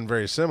guide, one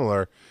very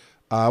similar,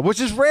 which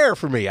is rare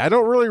for me. I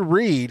don't really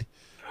read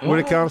when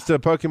it comes to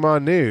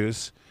Pokemon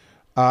news,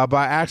 but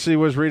I actually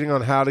was reading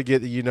on how to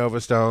get the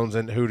Unova Stones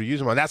and who to use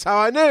them on. That's how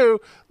I knew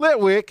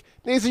Litwick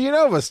needs a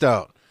Unova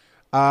Stone.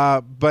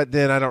 But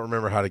then I don't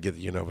remember how to get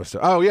the Unova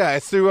Stone. Oh, yeah,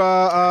 it's through,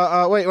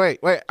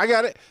 wait, I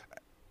got it.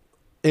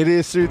 It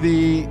is through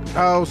the,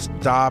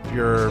 stop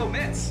your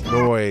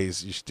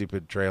noise, you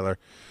stupid trailer.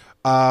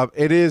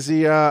 It is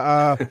the,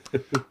 I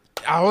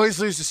always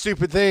lose the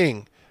stupid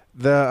thing.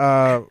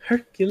 The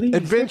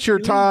Adventure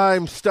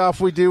Time stuff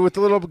we do with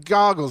the little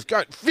goggles.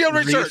 Field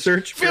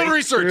research. Field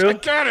research. I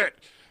got it.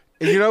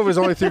 And Unova's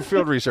only through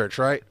field research,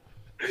 right?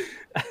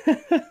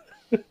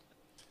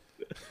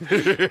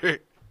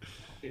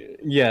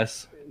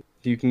 Yes,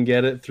 you can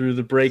get it through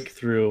the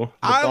breakthrough.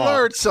 I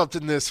learned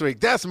something this week.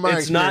 That's my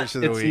experience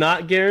of the week. It's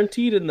not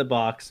guaranteed in the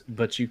box,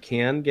 but you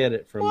can get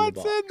it from the box.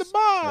 What's in the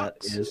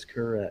box? That is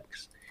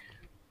correct.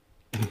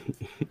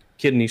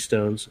 Kidney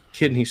stones.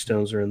 Kidney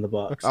stones are in the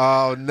box.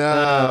 Oh,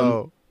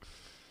 no.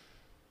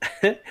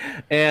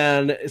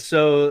 And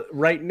so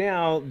right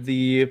now,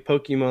 the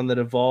Pokemon that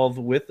evolve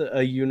with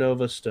a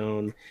Unova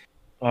Stone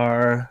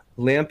are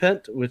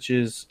Lampent, which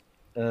is...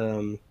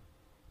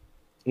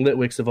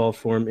 Litwick's evolved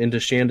form into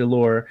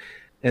Chandelure,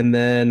 and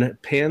then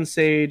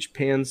Pansage,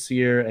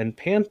 Pansear, and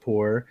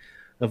Panpour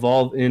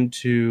evolve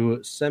into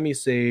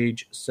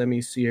Semisage,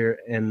 Semisear,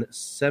 and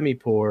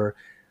Semipour,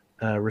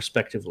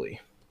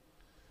 respectively.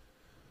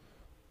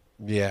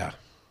 Yeah.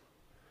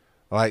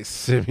 like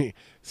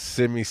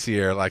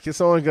Simisear. Like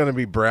it's only going to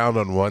be brown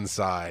on one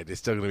side. It's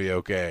still going to be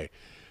okay.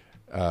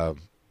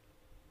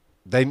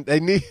 They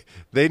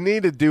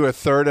need to do a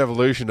third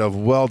evolution of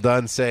well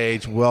done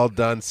Sage, well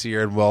done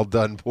Seer, and well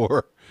done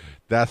Poor.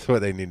 That's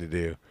what they need to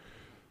do.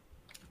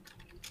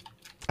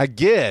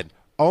 Again,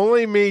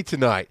 only me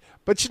tonight.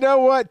 But you know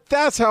what?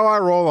 That's how I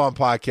roll on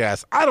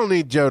podcasts. I don't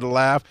need Joe to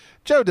laugh.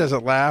 Joe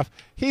doesn't laugh.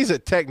 He's a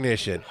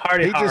technician.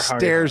 He just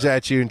stares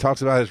at you and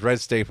talks about his red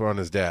stapler on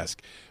his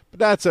desk. But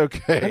that's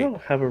okay. I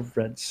don't have a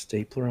red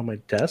stapler on my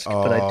desk,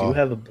 but I do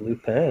have a blue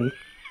pen.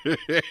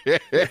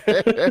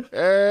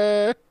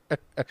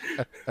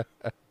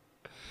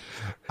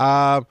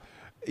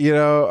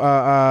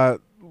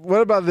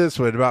 What about this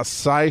one? About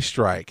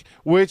Psystrike,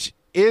 which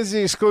is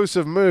the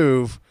exclusive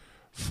move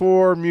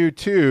for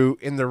Mewtwo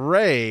in the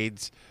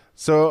raids.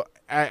 So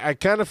I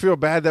kind of feel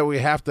bad that we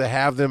have to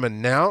have them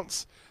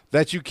announce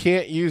that you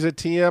can't use a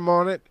TM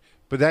on it,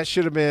 but that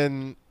should have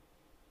been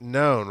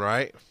known,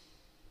 right?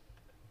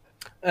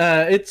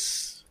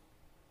 It's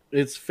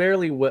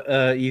fairly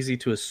easy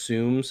to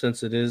assume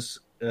since it is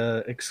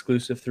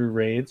exclusive through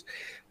raids,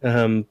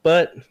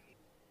 but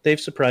they've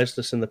surprised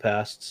us in the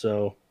past,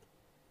 so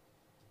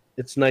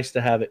it's nice to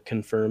have it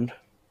confirmed.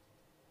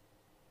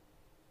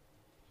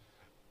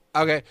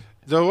 Okay,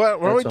 so why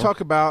don't we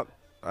talk about,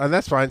 and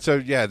that's fine, so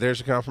yeah, there's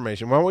a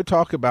confirmation. Why don't we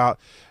talk about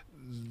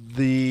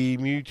the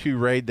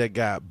Mewtwo raid that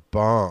got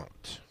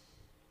bumped,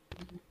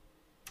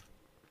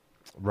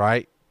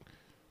 right?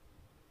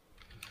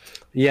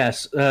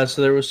 Yes, so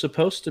there was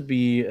supposed to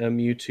be a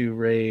Mewtwo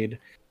raid,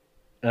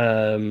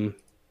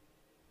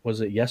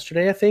 was it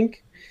yesterday, I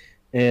think?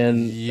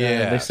 And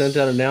they sent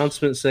out an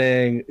announcement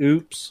saying,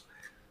 oops,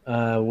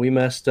 we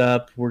messed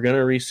up, we're going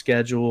to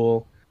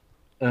reschedule.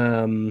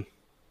 And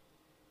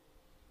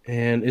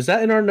is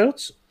that in our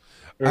notes?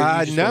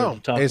 No,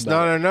 it's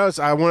not in our notes.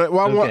 I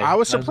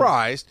was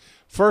surprised.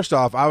 First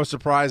off, I was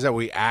surprised that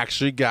we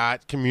actually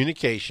got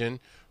communication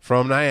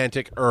from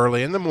Niantic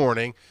early in the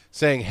morning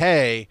saying,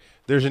 hey,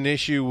 there's an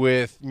issue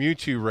with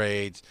Mewtwo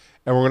raids,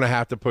 and we're going to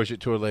have to push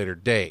it to a later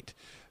date.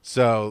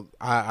 So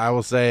I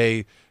will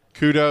say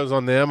kudos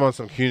on them on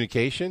some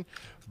communication,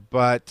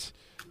 but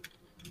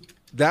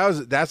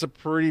that's a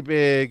pretty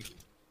big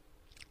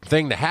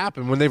thing to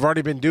happen when they've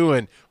already been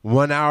doing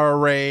 1 hour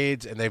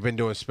raids and they've been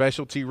doing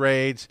specialty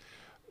raids.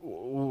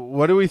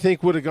 What do we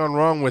think would have gone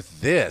wrong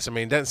with this? I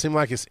mean, it doesn't seem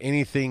like it's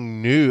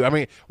anything new. I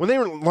mean, when they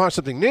launch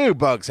something new,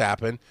 bugs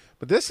happen,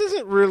 but this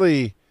isn't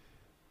really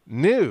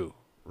new,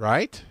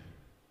 right?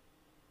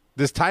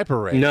 This type of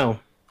raid. No.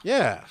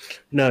 Yeah.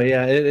 No,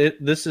 yeah,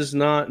 this is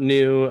not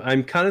new.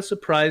 I'm kind of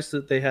surprised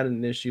that they had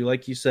an issue.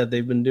 Like you said,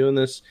 they've been doing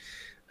this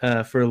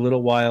for a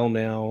little while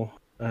now,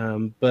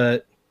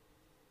 but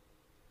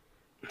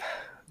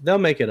they'll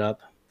make it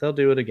up. They'll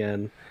do it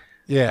again.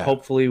 Yeah.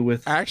 Hopefully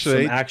with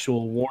some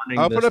actual warning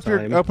this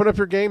time. Open up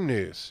your game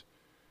news.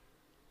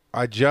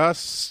 I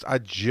just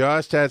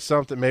had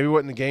something. Maybe it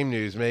wasn't the game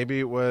news. Maybe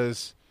it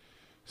was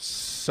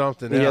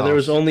something else. Yeah, there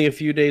was only a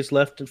few days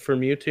left for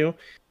Mewtwo.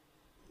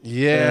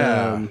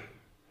 Yeah.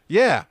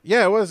 Yeah,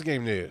 it was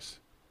game news.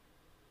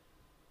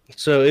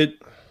 So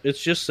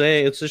it's just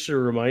a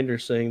reminder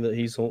saying that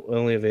he's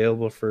only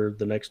available for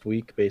the next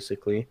week,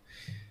 basically.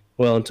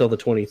 Well, until the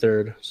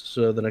 23rd,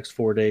 so the next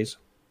 4 days.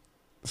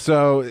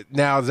 So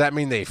now, does that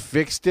mean they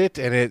fixed it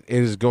and it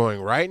is going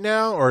right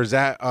now? Or is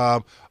that,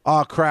 oh,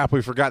 crap,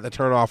 we forgot to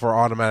turn off our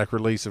automatic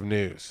release of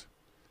news?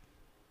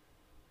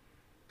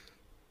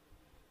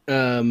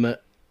 Yeah,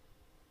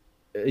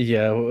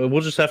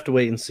 we'll just have to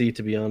wait and see,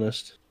 to be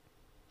honest.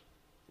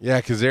 Yeah,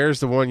 because there's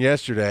the one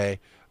yesterday.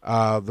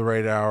 The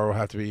raid hour will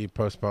have to be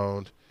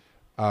postponed.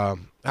 I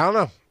don't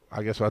know.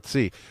 I guess we'll have to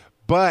see.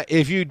 But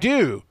if you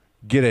do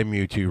get a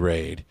Mewtwo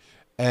raid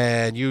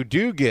and you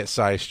do get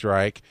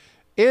Psystrike,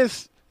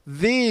 it's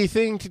the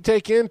thing to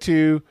take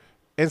into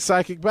in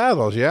Psychic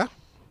battles, yeah?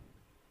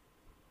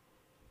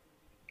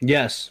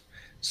 Yes.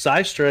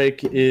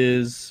 Psystrike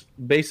is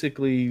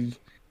basically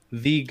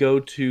the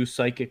go-to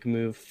Psychic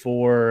move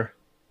for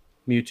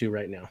Mewtwo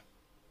right now.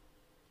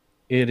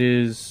 It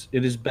is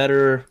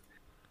better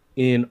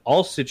in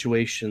all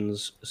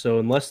situations. So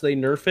unless they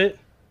nerf it,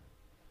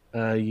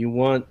 you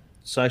want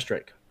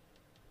Psystrike.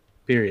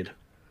 Period.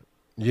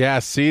 Yeah,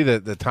 see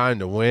that the time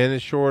to win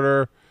is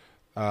shorter.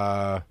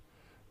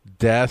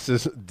 Deaths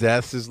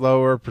is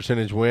lower.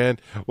 Percentage win.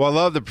 Well, I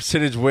love the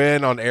percentage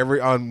win on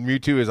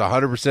Mewtwo is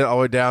 100% all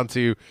the way down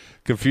to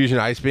Confusion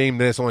Ice Beam.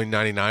 Then it's only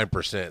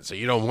 99%. So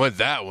you don't want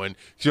that one.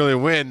 You only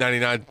win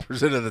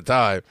 99% of the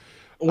time.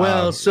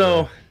 Well,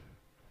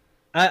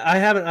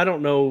 I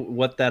don't know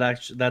what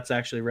that's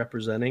actually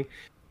representing,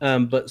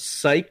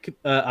 but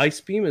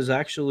Ice Beam is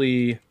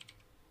actually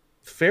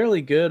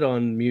fairly good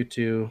on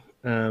Mewtwo,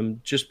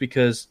 just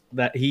because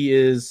that he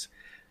is,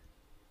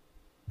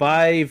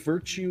 by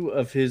virtue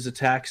of his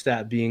attack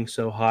stat being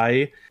so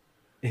high,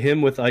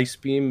 him with Ice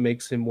Beam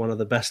makes him one of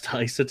the best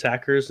ice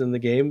attackers in the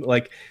game.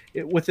 Like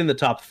within the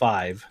top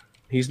 5,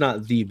 he's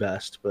not the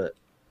best, but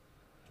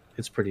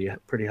it's pretty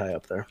high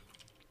up there.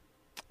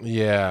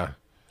 Yeah.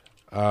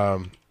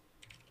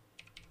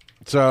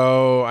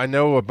 So I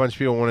know a bunch of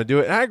people want to do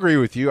it, and I agree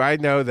with you. I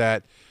know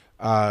that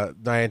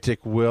Niantic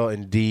will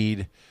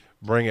indeed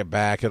bring it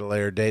back at a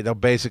later date. They'll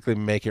basically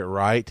make it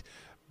right.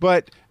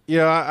 But,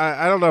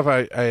 I don't know if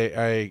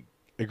I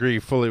agree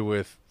fully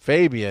with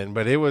Fabian,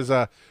 but it was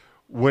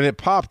when it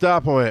popped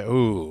up, I went,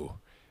 ooh,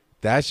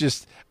 that's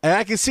just – and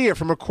I can see it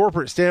from a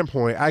corporate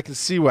standpoint. I can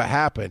see what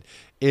happened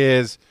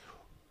is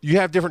you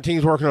have different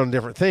teams working on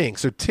different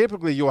things. So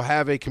typically you'll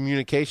have a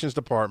communications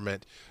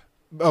department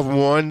of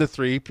 1 to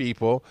 3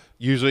 people,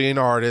 usually an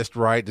artist,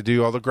 right, to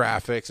do all the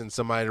graphics and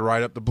somebody to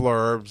write up the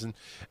blurbs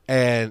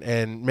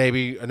and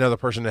maybe another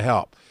person to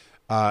help.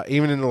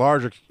 Even in the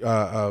larger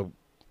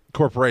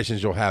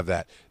corporations, you'll have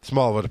that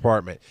small of a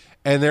department.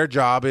 And their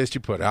job is to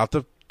put out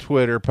the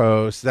Twitter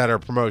posts that are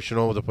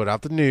promotional, to put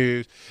out the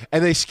news,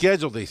 and they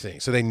schedule these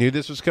things. So they knew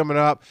this was coming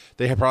up.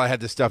 They had probably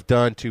had this stuff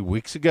done 2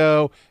 weeks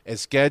ago and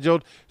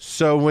scheduled.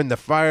 So when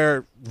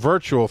the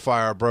virtual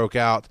fire broke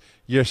out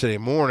yesterday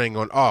morning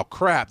on, oh,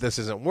 crap, this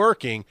isn't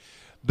working,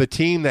 the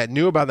team that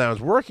knew about that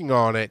was working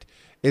on it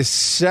is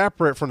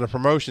separate from the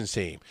promotions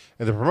team.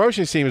 And the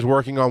promotions team is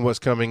working on what's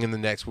coming in the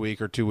next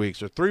week or 2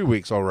 weeks or 3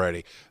 weeks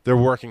already. They're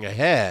working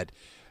ahead.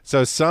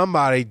 So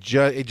somebody,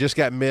 it just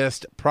got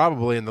missed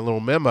probably in the little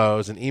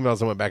memos and emails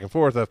that went back and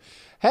forth of,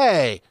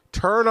 hey,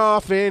 turn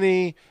off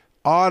any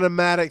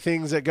automatic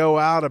things that go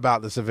out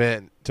about this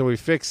event until we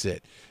fix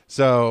it.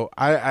 So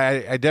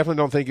I definitely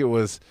don't think it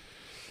was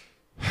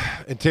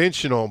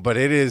intentional, but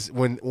it is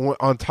when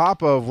on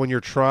top of when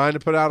you're trying to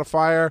put out a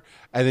fire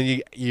and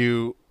then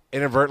you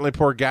inadvertently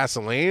pour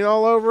gasoline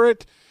all over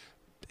it,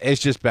 it's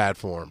just bad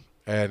form,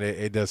 and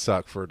it does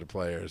suck for the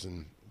players.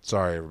 And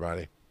sorry,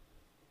 everybody.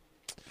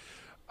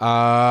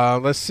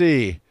 Let's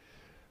see.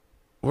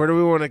 Where do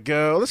we want to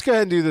go? Let's go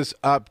ahead and do this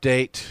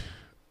update.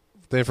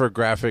 Then for a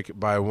graphic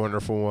by a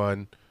wonderful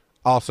one.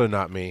 Also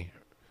not me.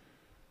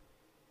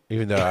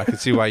 Even though I can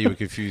see why you would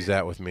confuse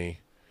that with me.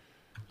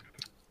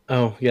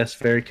 Oh, yes,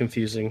 very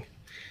confusing.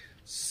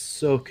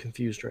 So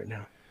confused right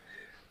now.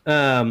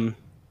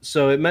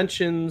 So it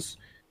mentions,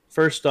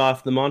 first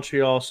off, the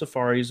Montreal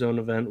Safari Zone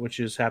event, which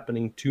is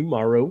happening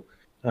tomorrow,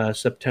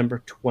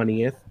 September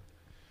 20th.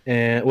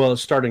 And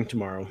it's starting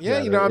tomorrow. Yeah,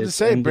 I'm just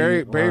saying,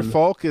 Barry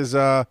Falk is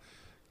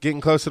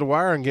getting close to the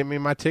wire and getting me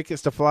my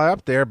tickets to fly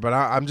up there, but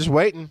I'm just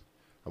waiting.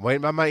 I'm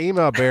waiting by my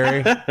email,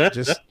 Barry.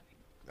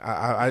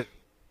 I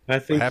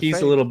think he's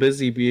faith. A little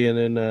busy being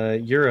in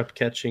Europe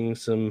catching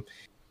some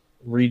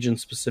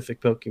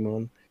region-specific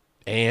Pokemon.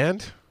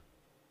 And?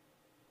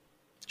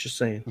 Just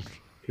saying.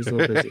 He's a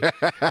little busy.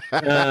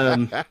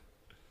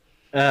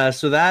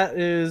 So that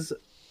is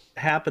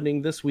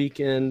happening this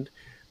weekend.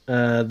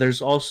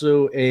 There's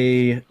also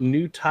a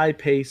new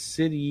Taipei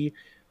City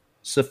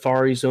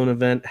Safari Zone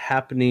event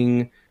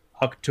happening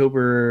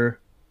October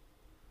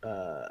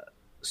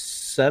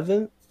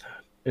 7th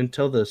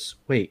until this.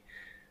 Wait,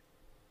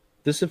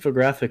 this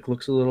infographic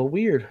looks a little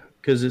weird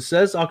because it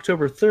says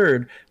October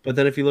 3rd, but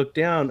then if you look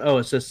down,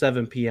 it says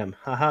 7 p.m.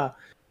 Haha.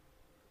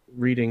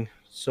 Reading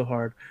so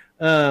hard.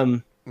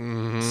 So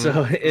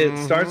it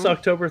starts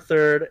October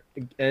 3rd,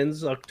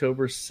 ends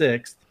October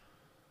 6th.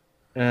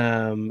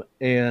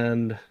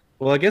 And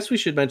I guess we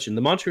should mention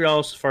the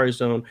Montreal Safari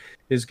Zone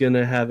is going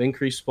to have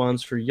increased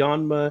spawns for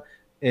Yanma,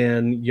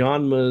 and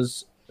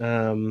Yanma's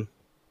going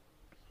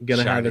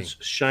to have its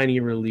shiny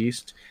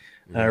released.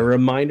 A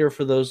reminder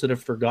for those that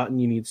have forgotten,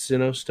 you need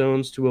Sinnoh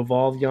Stones to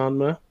evolve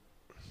Yanma.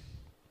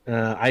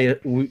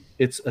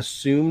 It's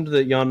assumed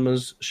that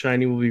Yanma's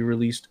shiny will be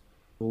released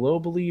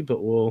globally,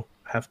 but we'll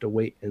have to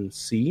wait and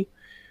see.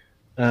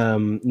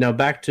 Now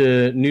back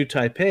to New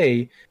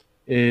Taipei,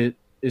 it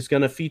is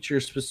going to feature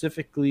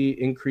specifically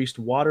increased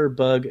water,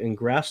 bug, and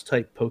grass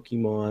type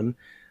Pokemon,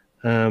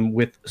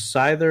 with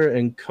Scyther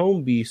and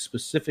Combee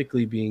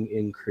specifically being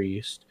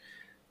increased.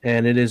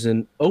 And it is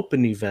an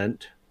open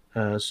event,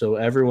 so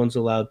everyone's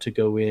allowed to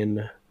go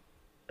in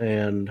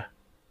and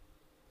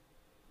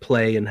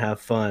play and have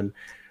fun.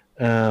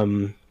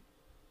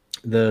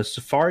 The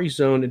Safari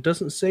Zone, it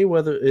doesn't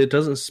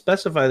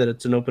specify that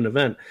it's an open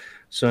event,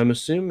 so I'm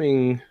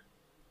assuming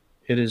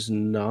it is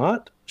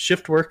not.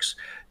 Shiftworks,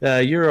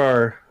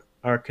 you're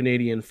our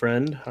Canadian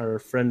friend, our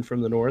friend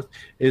from the north.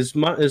 Is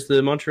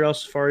the Montreal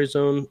Safari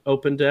Zone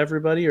open to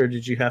everybody, or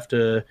did you have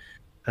to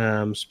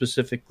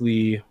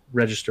specifically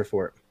register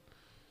for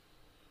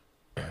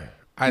it?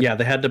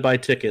 They had to buy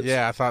tickets.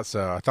 Yeah, I thought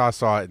so. I thought I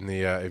saw it in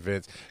the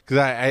events because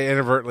I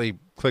inadvertently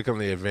click on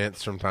the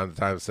events from time to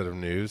time instead of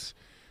news,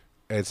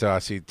 and so I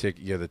see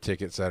the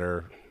tickets that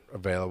are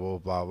available.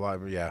 Blah blah.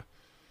 Yeah,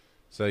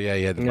 so you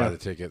had to buy the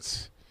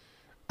tickets.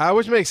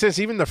 Which makes sense.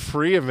 Even the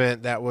free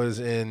event that was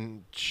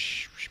in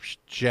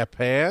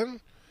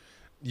Japan,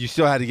 you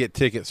still had to get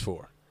tickets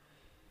for.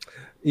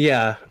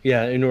 Yeah,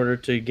 in order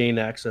to gain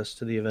access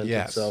to the event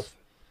itself.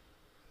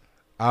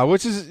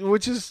 Which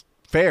is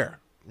fair.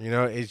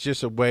 It's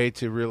just a way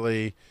to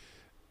really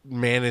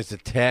manage the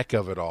tech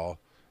of it all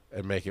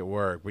and make it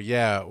work. But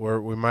yeah,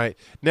 we might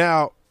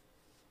now.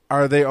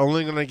 Are they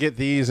only going to get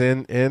these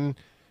in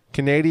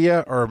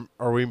Canada, or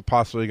are we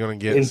possibly going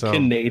to get some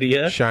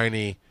Canada?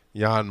 Shiny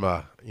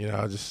Yanma?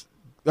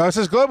 Oh, it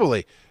says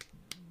globally.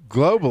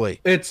 Globally.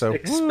 It's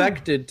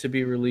expected to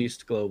be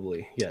released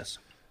globally. Yes.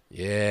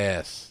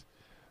 Yes.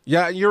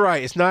 Yeah, you're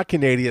right. It's not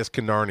Canada. It's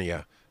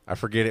Canarnia. I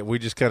forget it. We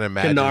just kind of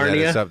imagine that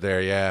it's up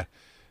there. Yeah.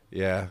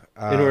 Yeah.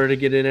 In order to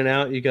get in and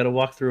out, you got to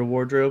walk through a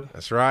wardrobe.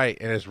 That's right.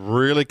 And it's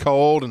really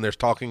cold, and there's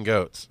talking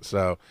goats.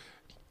 So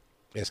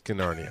it's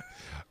Canarnia.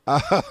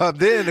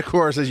 Then, of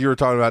course, as you were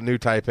talking about New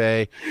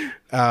Taipei.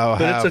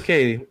 But it's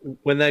okay.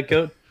 When that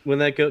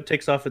goat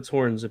takes off its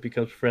horns, it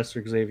becomes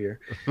Professor Xavier.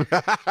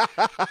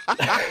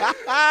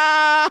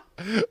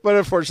 But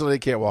unfortunately,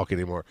 it can't walk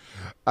anymore.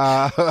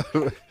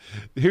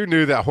 Who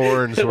knew that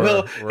horns were?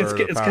 Well,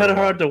 it's kind of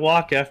hard to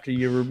walk after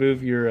you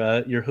remove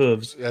your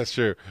hooves. That's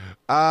true.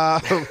 Now,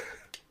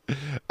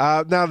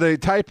 the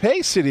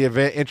Taipei City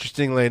event,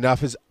 interestingly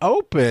enough, is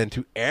open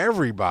to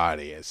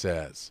everybody, it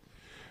says.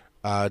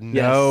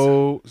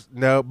 No,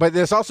 but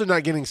it's also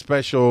not getting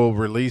special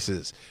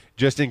releases,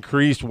 just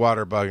increased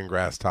water, bug, and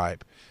grass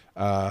type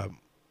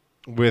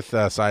with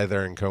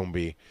Scyther and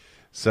Combi.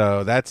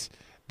 So that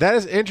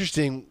is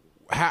interesting.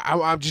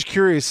 I'm just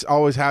curious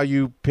always how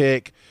you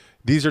pick.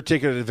 These are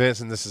ticketed events,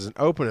 and this is an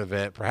open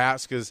event,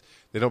 perhaps because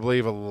they don't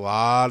believe a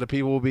lot of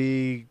people will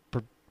be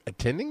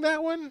attending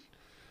that one.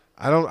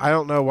 I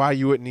don't know why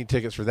you wouldn't need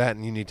tickets for that,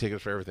 and you need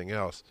tickets for everything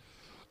else.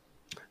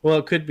 Well,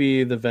 it could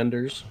be the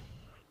vendors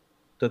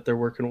that they're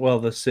working. Well,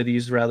 the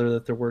cities rather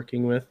that they're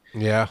working with.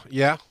 Yeah.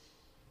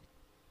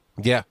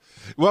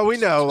 Well, we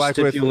know like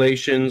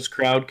stipulations, with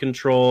crowd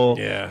control.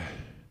 Yeah.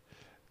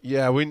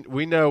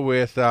 We know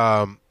with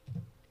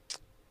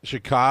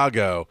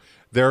Chicago,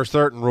 there are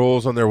certain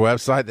rules on their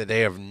website that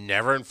they have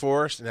never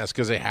enforced, and that's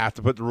because they have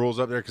to put the rules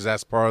up there because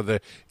that's part of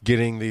the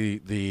getting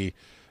the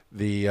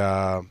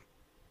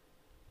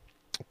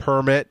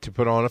permit to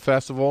put on a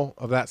festival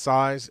of that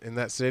size in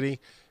that city.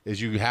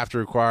 Is you have to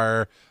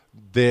require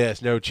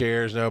this, no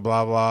chairs, no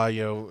blah blah,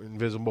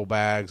 invisible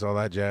bags, all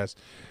that jazz.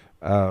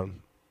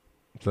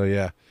 So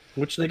yeah,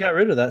 which they got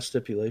rid of that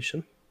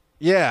stipulation.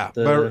 Yeah,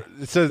 but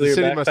so the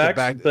city must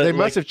have they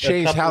must have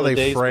changed how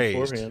they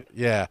phrased.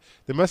 Yeah,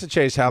 they must have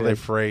changed how they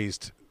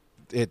phrased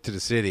it to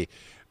the city,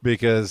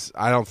 because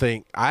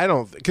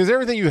because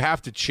everything you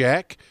have to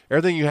check,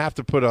 everything you have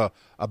to put a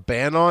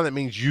ban on, that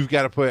means you've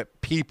got to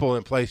put people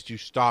in place to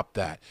stop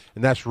that,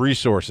 and that's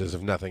resources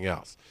if nothing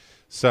else.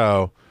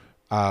 So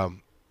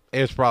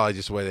it's probably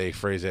just the way they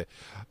phrase it.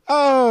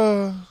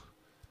 Oh,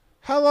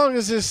 how long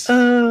is this?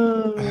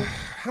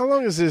 How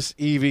long is this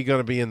Eevee going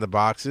to be in the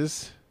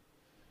boxes?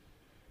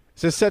 It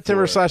says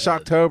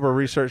September/October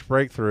research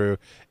breakthrough.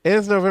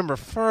 Ends November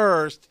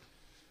 1st.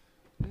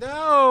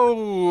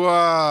 No.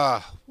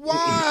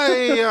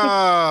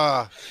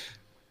 Why?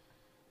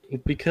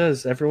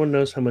 Because everyone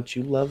knows how much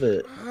you love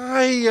it.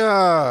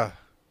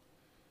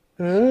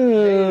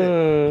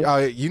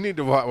 You need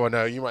to watch. Well,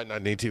 no, you might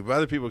not need to, but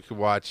other people could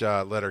watch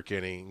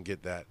Letterkenny and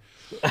get that.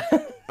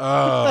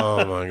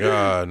 Oh my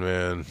God,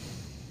 man!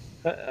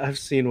 I've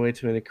seen way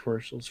too many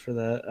commercials for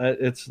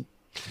that.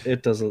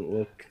 It doesn't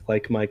look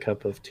like my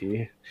cup of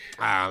tea.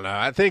 I don't know.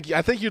 I think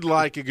you'd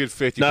like a good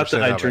 50%. Not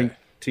that I drink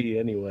tea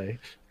anyway,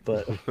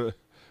 but all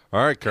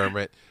right,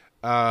 Kermit.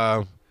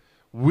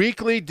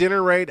 Weekly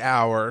dinner rate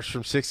hours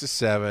from 6 to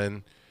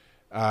 7.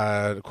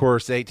 Of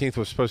course, the 18th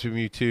was supposed to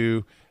be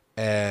Mewtwo,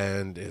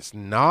 and it's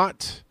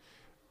not.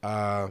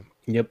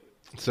 Yep.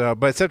 So,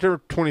 but September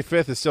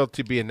 25th is still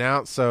to be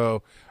announced.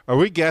 So, are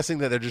we guessing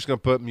that they're just going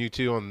to put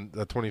Mewtwo on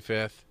the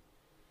 25th?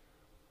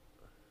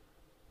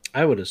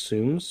 I would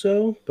assume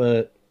so,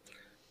 but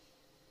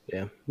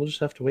yeah, we'll just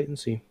have to wait and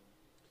see.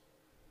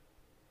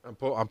 I'm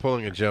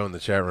pulling a Joe in the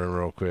chat room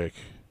real quick.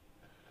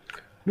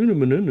 No.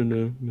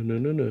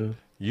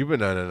 You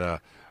banana.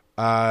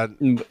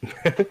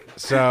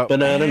 So,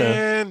 banana.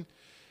 Man,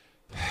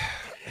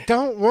 I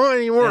don't want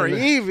any more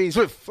Eevees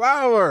with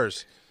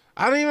flowers.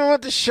 I don't even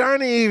want the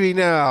shiny Eevee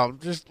now.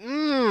 Just,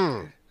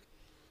 it's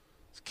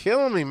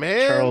killing me,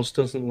 man. Charles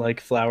doesn't like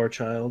flower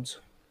childs.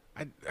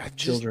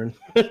 Children.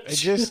 I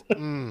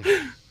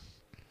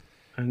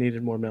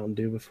needed more Mountain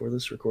Dew before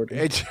this recording.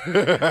 This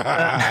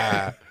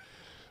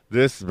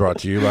is brought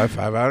to you by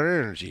 5 Hour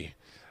Energy.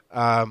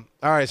 All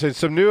right, so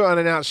some new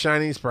unannounced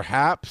shinies,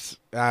 perhaps.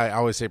 I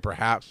always say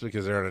perhaps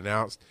because they're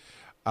unannounced.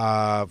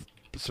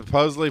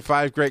 Supposedly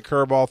 5 great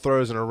curveball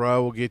throws in a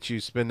row will get you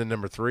spending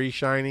number 3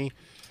 shiny.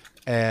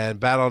 And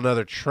Battle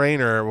Another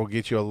Trainer will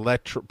get you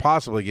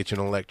possibly get you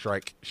an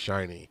electric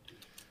shiny.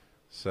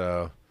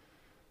 So,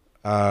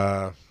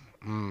 I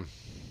don't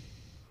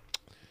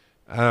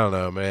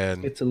know,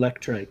 man. It's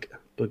electric.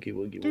 Boogie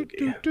woogie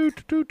woogie.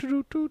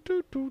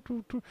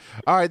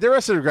 All right, the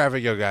rest of the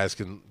graphic you guys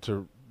can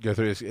to go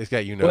through. It's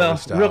got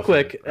stuff. Real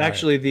quick,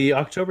 actually, the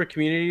October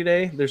Community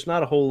Day, there's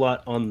not a whole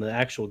lot on the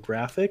actual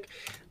graphic,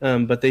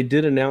 but they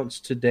did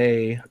announce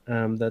today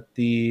that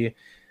the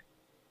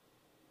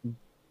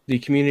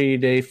Community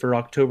Day for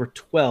October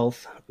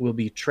 12th will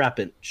be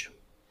Trapinch.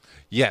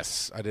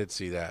 Yes, I did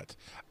see that.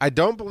 I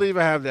don't believe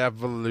I have the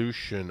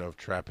evolution of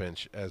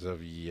Trapinch as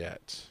of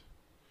yet.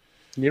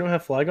 You don't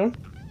have Flygon?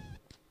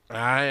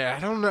 I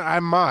don't know. I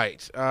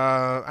might.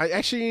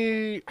 I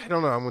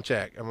don't know. I'm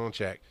gonna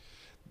check.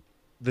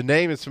 The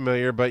name is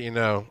familiar, but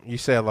you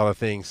say a lot of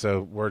things,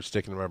 so words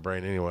stick in my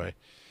brain anyway.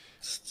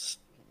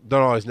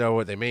 Don't always know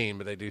what they mean,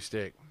 but they do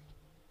stick.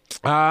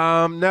 No,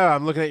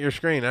 I'm looking at your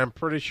screen. I'm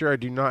pretty sure I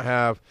do not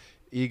have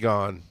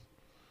Egon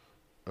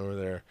over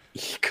there.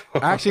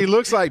 Actually, it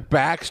looks like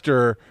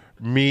Baxter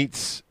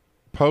meets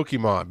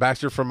Pokemon.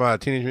 Baxter from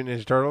Teenage Mutant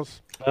Ninja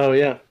Turtles. Oh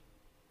yeah.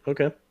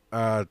 Okay.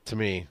 To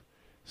me,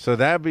 so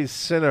that'd be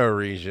Sinnoh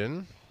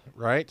region,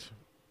 right?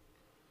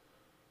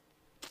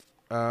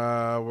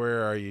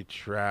 Where are you,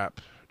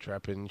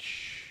 Trapinch?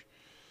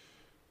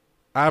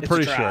 I'm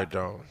pretty sure I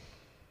don't.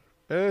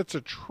 It's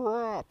a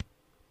trap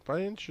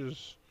by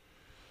inches.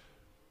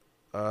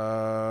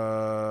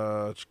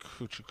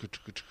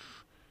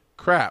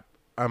 Crap.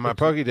 On my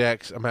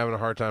Pokédex, I'm having a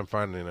hard time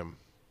finding him.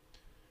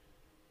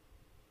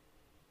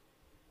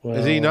 Well,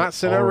 is he not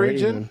Sinnoh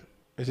region? Then.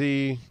 Is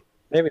he?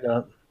 Maybe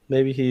not.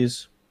 Maybe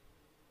he's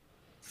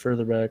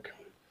further back.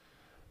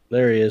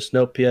 There he is.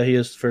 Nope. Yeah, he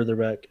is further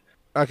back.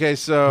 Okay,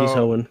 so he's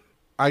hoeing.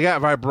 I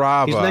got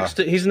Vibrava.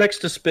 He's next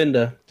to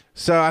Spinda.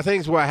 So I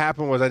think what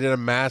happened was I did a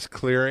mass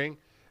clearing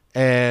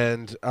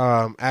and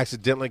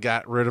accidentally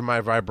got rid of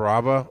my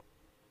Vibrava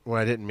when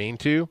I didn't mean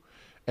to.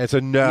 And so,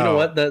 no. You know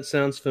what? That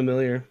sounds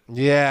familiar.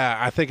 Yeah,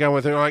 I think I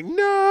went through like,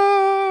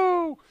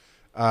 no!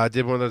 I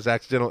did one of those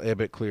accidental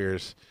Ibit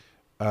clears.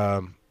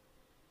 So,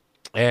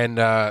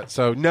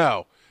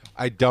 no,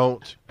 I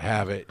don't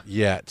have it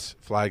yet,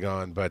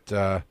 Flygon. But,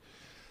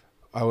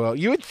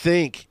 you would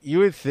think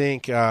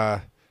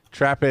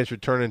Trapinch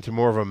would turn into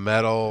more of a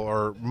metal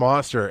or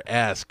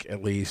monster-esque,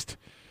 at least,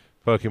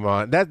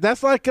 Pokemon.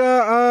 That's like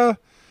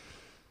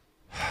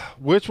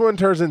which one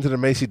turns into the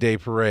Macy Day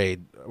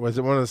Parade? Was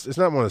it one of? It's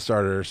not one of the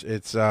starters.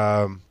 It's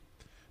not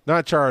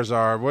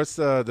Charizard. What's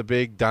the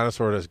big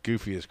dinosaur that's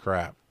goofy as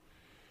crap?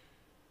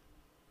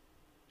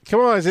 Come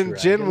on, it's in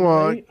Gen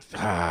 1.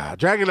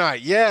 Dragonite,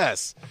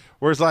 yes.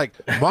 Where it's like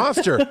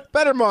monster,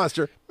 better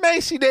monster,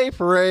 Macy Day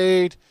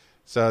Parade.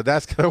 So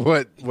that's kind of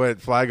what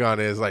Flygon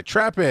is like.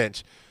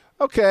 Trapinch.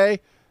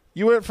 Okay,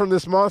 you went from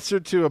this monster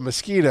to a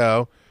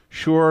mosquito,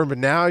 sure, but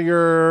now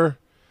you're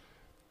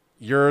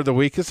the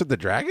weakest of the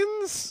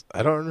dragons?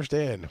 I don't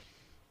understand.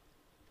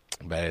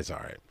 But it's all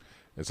right.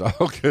 It's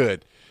all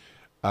good.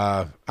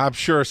 I'm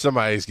sure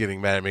somebody's getting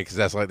mad at me because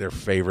that's like their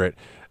favorite.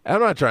 I'm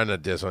not trying to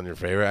diss on your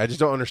favorite. I just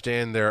don't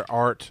understand their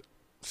art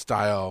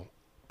style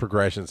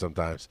progression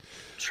sometimes.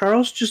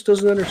 Charles just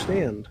doesn't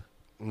understand.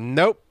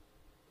 Nope,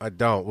 I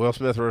don't. Will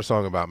Smith wrote a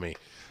song about me.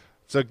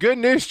 So good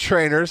news,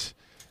 trainers.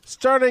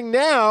 Starting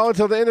now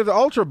until the end of the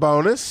Ultra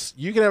bonus,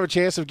 you can have a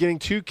chance of getting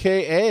 2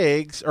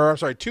 eggs.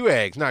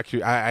 Not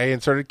Q. I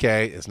inserted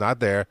K. It's not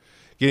there.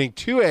 Getting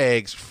 2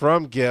 eggs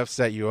from gifts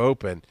that you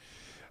open.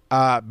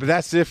 But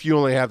that's if you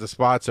only have the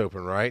spots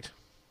open, right?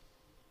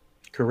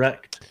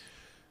 Correct.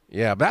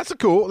 Yeah, but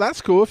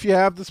that's cool if you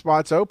have the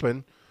spots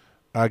open.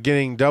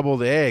 Getting double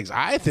the eggs,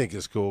 I think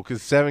is cool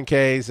because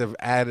 7Ks they've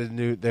added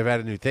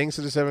new things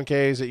to the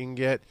 7Ks that you can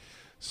get.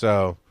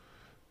 So,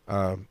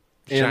 and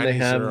they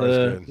have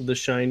the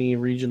shiny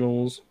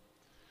regionals.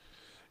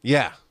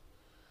 Yeah,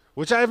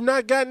 which I have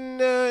not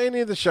gotten any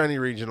of the shiny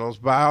regionals,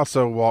 but I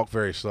also walk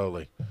very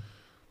slowly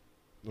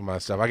with my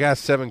stuff. I got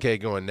 7K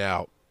going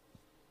now,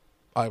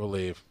 I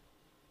believe.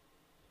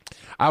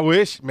 I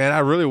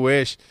really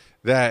wish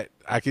that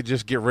I could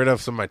just get rid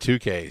of some of my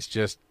 2Ks.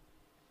 Just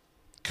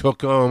cook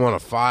them on a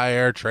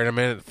fire, trade them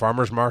in at the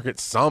farmer's market,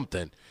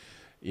 something,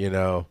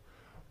 Yeah.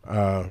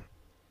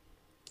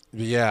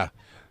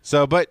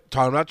 So, but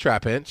talking about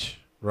Trapinch,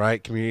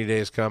 right? Community Day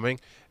is coming,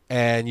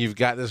 and you've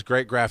got this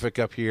great graphic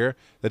up here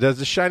that does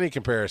the shiny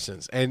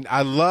comparisons. And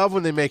I love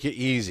when they make it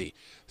easy.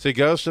 So he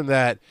goes from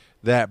that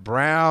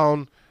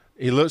brown,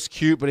 he looks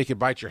cute, but he could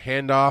bite your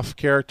hand off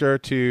character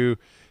to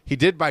he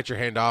did bite your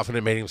hand off and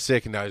it made him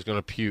sick, and now he's going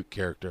to puke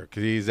character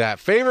because he's that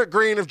favorite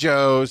green of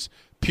Joe's,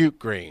 puke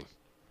green.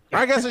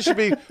 I guess it should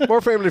be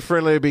more family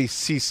friendly. It'd be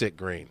seasick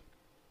green.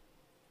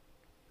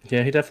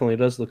 Yeah, he definitely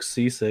does look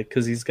seasick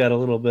because he's got a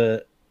little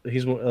bit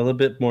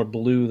more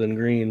blue than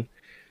green.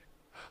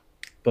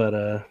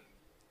 But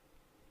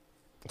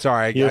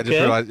sorry,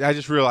 I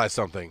just realized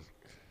something.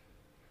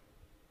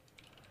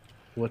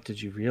 What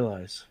did you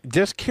realize?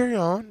 Just carry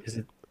on.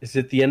 Is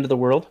it the end of the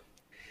world?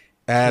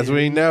 As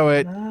we know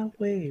it. My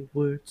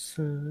wayward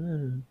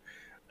son.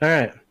 All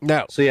right.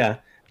 No. So yeah,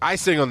 I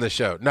sing on this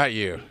show, not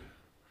you.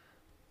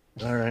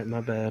 All right, my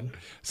bad.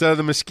 So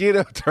the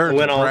mosquito turned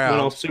brown. Went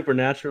all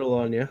supernatural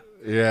on you.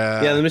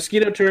 Yeah. Yeah, the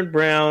mosquito turned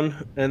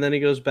brown, and then he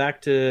goes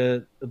back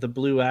to the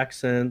blue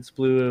accents,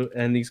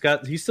 and he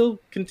still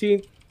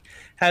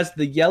has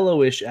the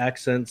yellowish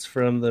accents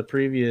from the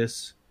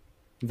previous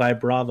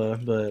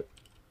Vibrava, but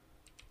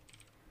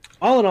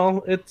all in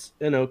all, it's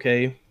an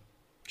okay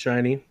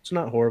shiny. It's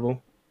not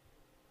horrible.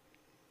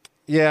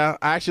 Yeah,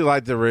 I actually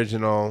like the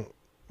original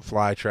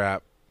Flygon,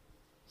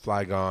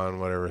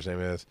 whatever his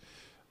name is.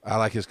 I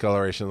like his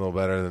coloration a little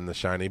better than the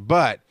shiny,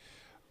 but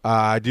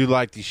I do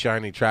like the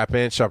shiny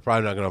Trapinch, so I'm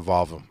probably not going to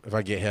evolve him. If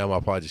I get him,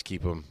 I'll probably just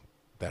keep him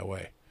that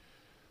way.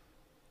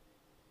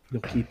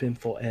 You'll keep him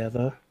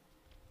forever.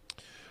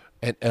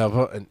 And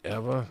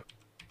ever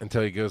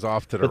until he goes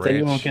off to the But then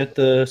you ranch. won't get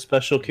the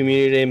special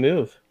community day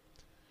move.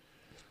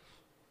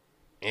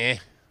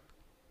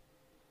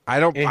 I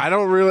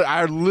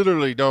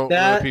literally don't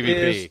That really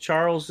PvP. is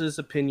Charles's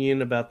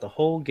opinion about the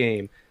whole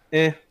game.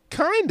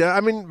 Kinda.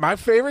 I mean, my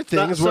favorite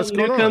thing is what's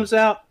Something going new on. comes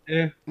out.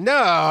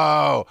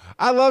 No,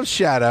 I love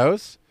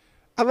shadows.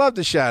 I love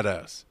the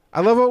shadows.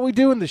 I love what we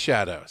do in the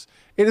shadows.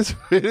 It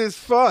is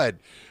fun.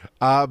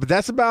 But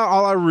that's about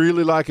all I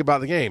really like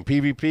about the game.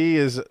 PvP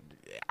is,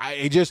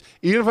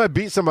 even if I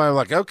beat somebody, I'm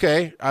like,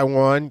 okay, I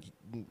won.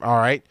 All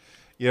right.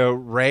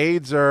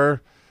 Raids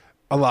are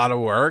a lot of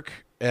work,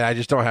 and I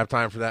just don't have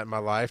time for that in my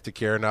life to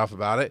care enough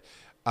about it.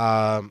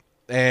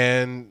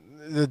 And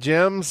the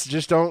gems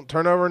just don't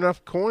turn over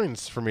enough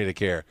coins for me to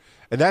care.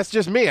 And that's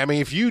just me. I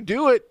mean, if you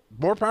do it,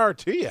 more power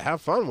to you.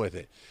 Have fun with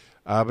it.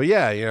 But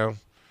yeah,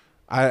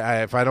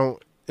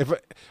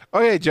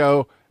 okay,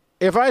 Joe,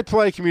 if I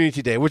play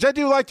Community Day, which I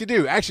do like to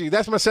do, actually,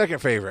 that's my second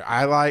favorite.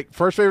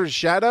 First favorite is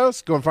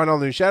Shadows, go and find all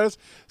the new Shadows.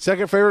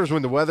 Second favorite is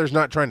when the weather's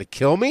not trying to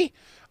kill me.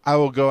 I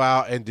will go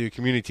out and do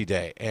Community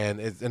Day. And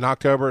in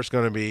October, it's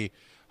going to be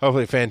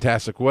hopefully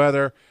fantastic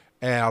weather.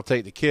 And I'll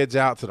take the kids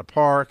out to the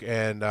park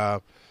and,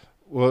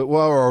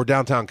 or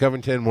downtown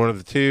Covington, one of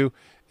the two.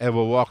 And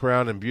we'll walk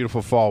around in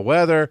beautiful fall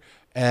weather.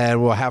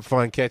 And we'll have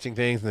fun catching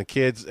things. And the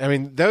kids, I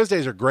mean, those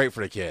days are great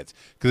for the kids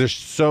because there's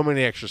so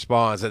many extra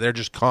spawns that they're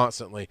just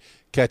constantly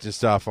catching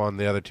stuff on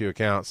the other two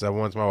accounts.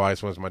 One's my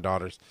wife's, one's my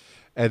daughter's.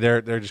 And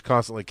they're just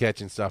constantly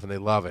catching stuff, and they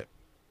love it.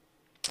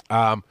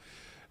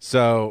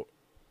 So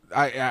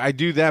I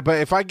do that. But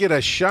if I get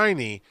a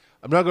shiny,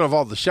 I'm not going to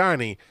evolve the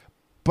shiny,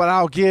 but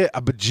I'll get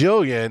a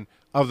bajillion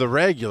of the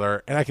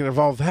regular, and I can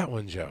evolve that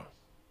one, Joe.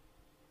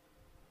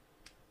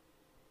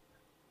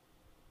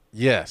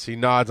 Yes, he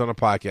nods on a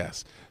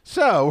podcast.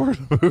 So we're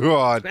going to move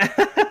on.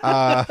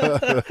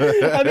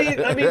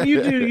 I mean,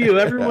 you do you.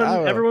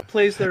 Everyone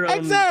plays their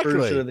own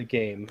version of the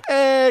game.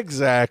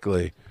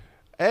 Exactly.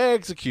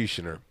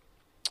 Executioner.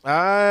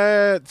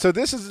 So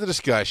this is the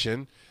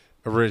discussion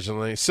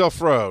originally.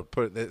 Self Road.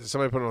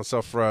 Somebody put it on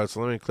Self Road.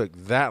 So let me click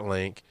that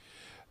link.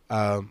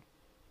 No,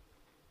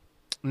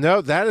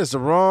 that is the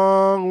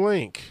wrong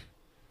link.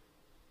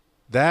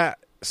 That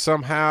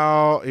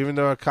somehow, even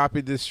though I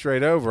copied this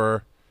straight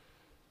over,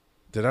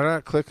 did I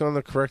not click on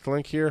the correct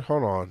link here?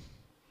 Hold on.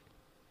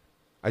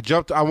 I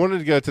wanted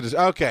to go to this.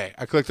 Okay,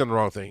 I clicked on the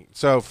wrong thing.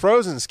 So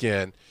Frozen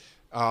Skin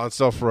on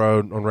Self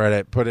Road on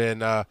Reddit put in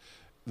that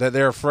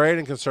they're afraid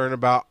and concerned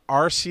about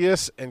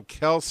Arceus and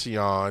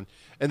Kelsian.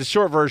 And the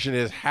short version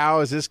is,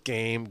 how is this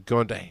game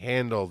going to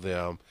handle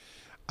them?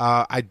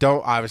 I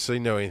don't obviously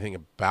know anything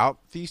about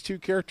these two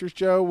characters,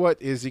 Joe.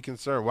 What is he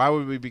concerned? Why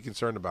would we be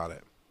concerned about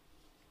it?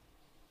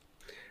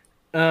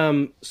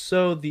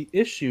 So the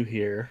issue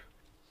here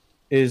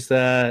is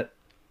that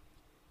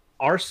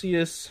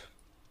Arceus.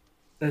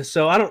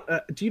 So I don't.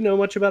 Do you know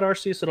much about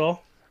Arceus at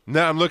all?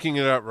 No, I'm looking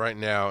it up right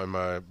now in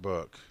my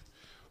book.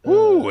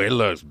 Ooh, it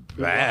looks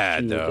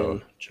bad though.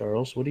 Again,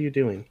 Charles, what are you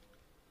doing?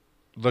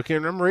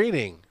 I'm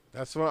reading.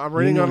 That's what I'm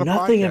reading you know on the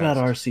nothing podcast. about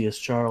Arceus,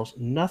 Charles.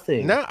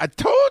 Nothing. No, I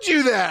told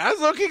you that. I was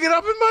looking it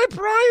up in my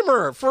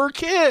primer for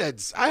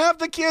kids. I have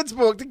the kids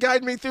book to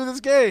guide me through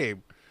this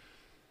game.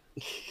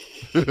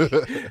 All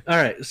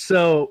right.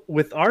 So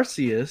with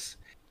Arceus,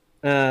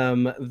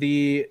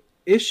 the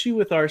issue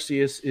with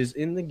Arceus is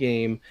in the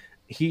game,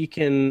 he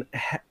can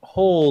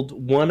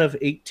hold one of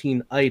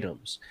 18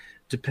 items,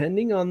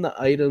 depending on the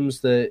items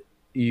that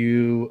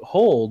you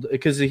hold,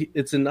 because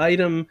it's an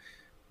item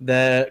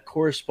that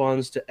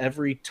corresponds to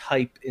every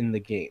type in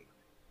the game.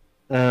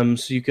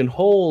 So you can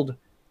hold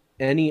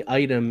any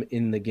item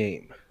in the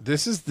game.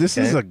 This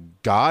is a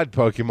god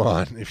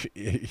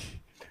Pokemon.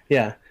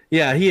 Yeah,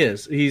 he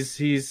is.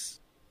 He's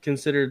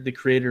considered the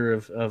creator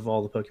of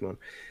all the Pokemon.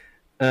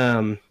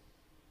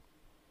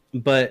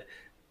 But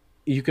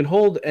you can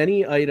hold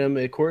any item.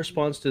 It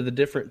corresponds to the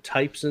different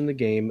types in the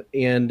game,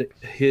 and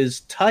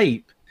his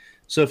type.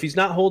 So if he's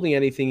not holding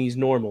anything, he's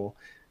normal.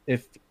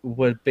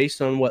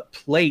 Based on what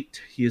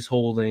plate he is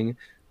holding,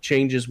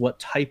 changes what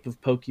type of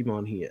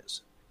Pokemon he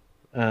is.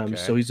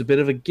 So he's a bit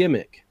of a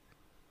gimmick.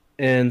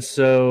 And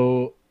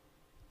so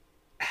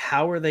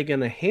how are they going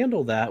to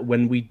handle that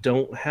when we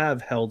don't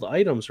have held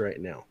items right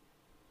now?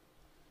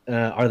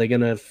 Are they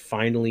going to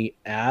finally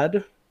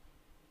add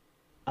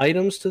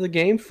items to the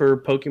game for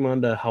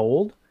Pokemon to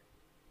hold?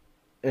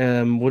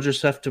 We'll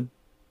just have to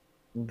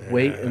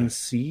wait and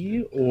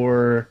see,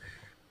 or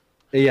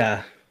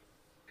we'll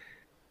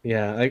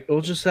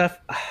just have.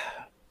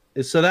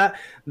 So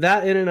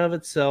that in and of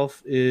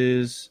itself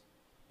is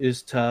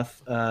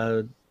tough.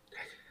 Are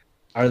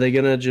they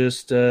gonna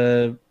just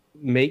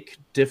make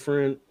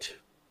different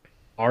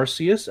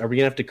Arceus? Are we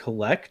gonna have to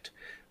collect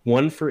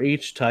one for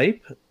each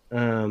type?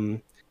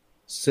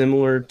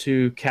 Similar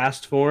to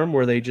Cast Form,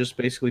 where they just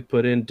basically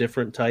put in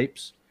different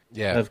types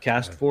of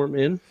Cast Form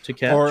in to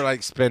catch. Or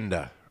like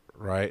Spinda,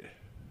 right?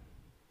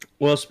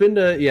 Well,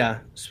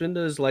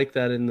 Spinda is like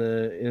that in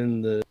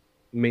the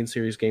main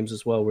series games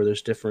as well, where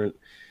there's different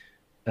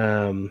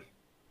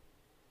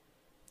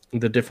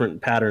the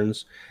different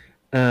patterns.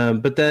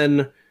 But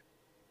then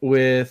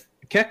with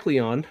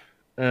Kecleon,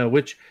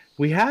 which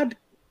we had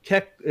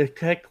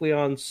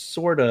Kecleon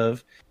sort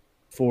of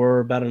for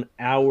about an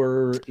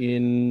hour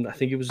in, I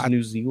think it was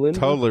New Zealand.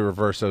 Totally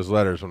reversed those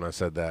letters when I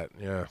said that.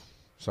 Yeah,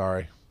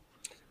 sorry.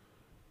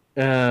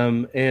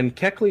 And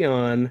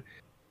Kecleon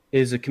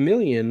is a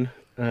chameleon.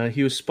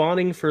 He was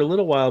spawning for a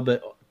little while,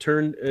 but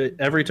turned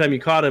every time you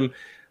caught him,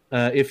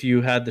 if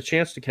you had the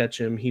chance to catch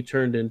him, he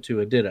turned into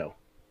a Ditto.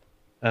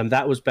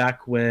 That was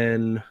back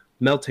when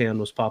Meltan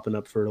was popping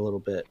up for a little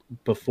bit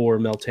before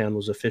Meltan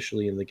was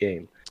officially in the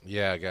game.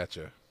 Yeah, I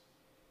gotcha.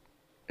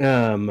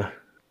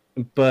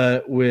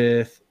 But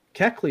with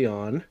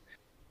Kecleon,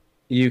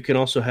 you can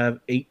also have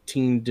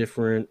 18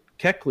 different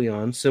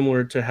Kecleon,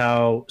 similar to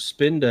how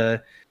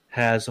Spinda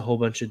has a whole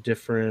bunch of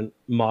different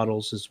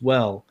models as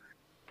well.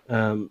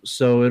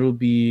 So it'll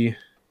be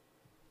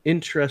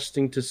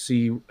interesting to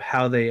see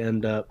how they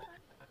end up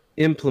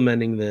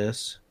implementing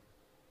this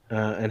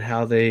and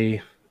how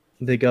they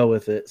go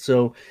with it.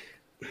 So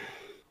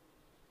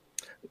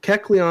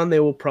Kecleon,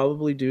 they will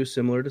probably do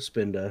similar to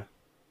Spinda,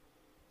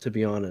 to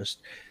be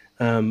honest.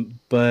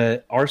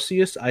 But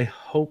Arceus, I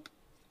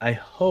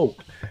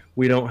hope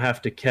we don't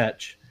have to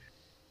catch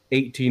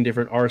 18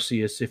 different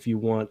Arceus if you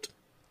want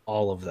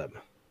all of them.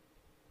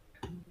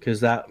 Because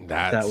that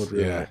would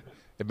be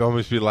It'd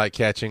almost be like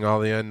catching all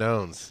the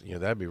unknowns.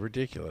 That'd be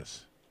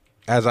ridiculous.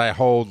 As I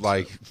hold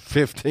like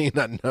 15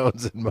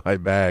 unknowns in my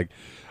bag.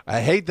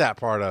 I hate that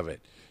part of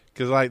it.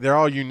 Because they're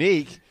all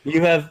unique.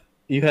 You have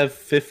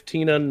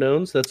 15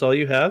 unknowns? That's all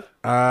you have?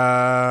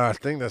 I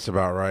think that's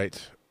about right.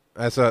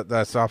 That's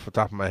off the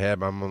top of my head,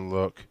 but I'm going to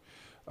look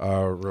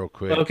real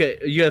quick. Okay,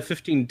 you have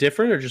 15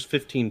 different or just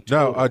 15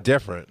 total? No,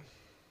 different.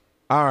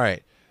 All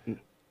right.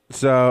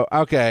 So,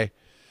 okay.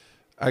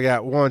 I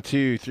got 1,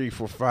 2, 3,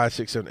 4, 5,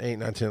 6, 7, 8,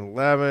 9, 10,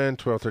 11,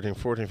 12, 13,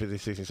 14, 15,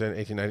 16,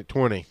 17, 18, 19,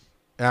 20.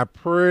 And I'm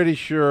pretty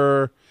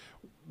sure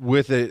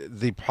with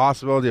the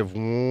possibility of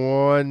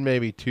one,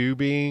 maybe two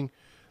being.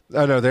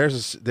 Oh, no,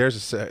 there's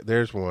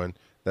one.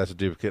 That's a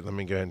duplicate. Let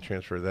me go ahead and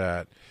transfer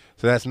that.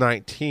 So that's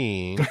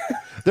 19.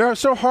 They're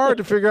so hard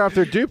to figure out if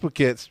they're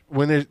duplicates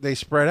when they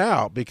spread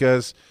out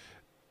because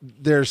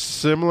they're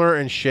similar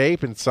in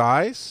shape and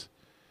size.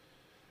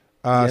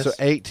 Yes. So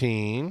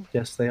 18.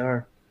 Yes, they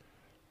are.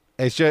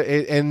 It's just,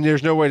 and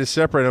there's no way to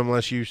separate them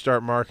unless you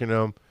start marking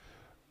them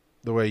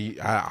the way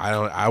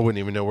I wouldn't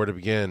even know where to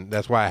begin.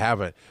 That's why I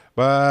haven't.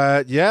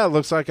 But yeah, it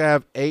looks like I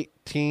have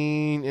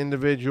 18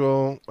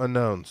 individual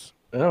unknowns.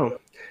 Oh,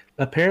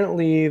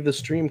 apparently the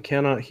stream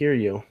cannot hear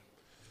you.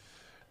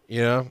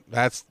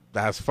 That's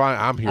fine.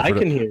 I'm here. I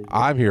can hear you.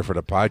 I'm here for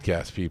the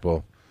podcast,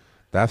 people.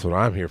 That's what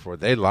I'm here for.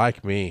 They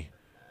like me.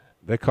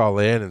 They call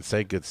in and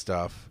say good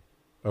stuff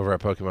over at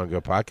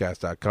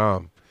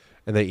PokemonGoPodcast.com,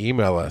 and they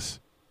email us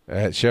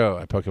at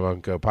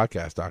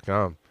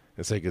show@PokemonGoPodcast.com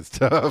and say good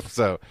stuff.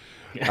 So,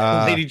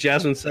 Lady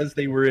Jasmine says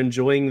they were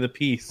enjoying the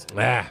piece.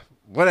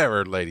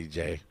 Whatever, Lady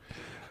J.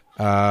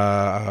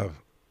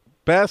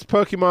 Best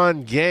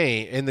Pokemon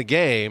game in the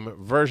game,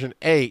 version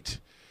 8,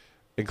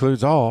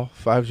 includes all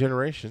 5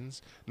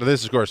 generations. Now, this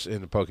is, of course,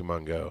 in the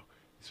Pokemon Go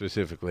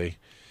specifically.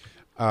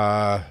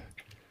 So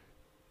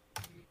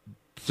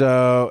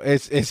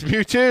it's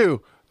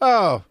Mewtwo.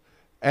 Oh,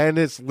 and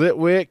it's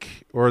Litwick,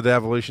 or the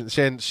evolution,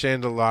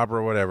 Chandelabra,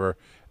 or whatever.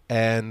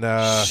 And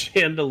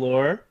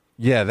Chandelure?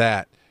 Yeah,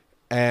 that.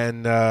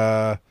 And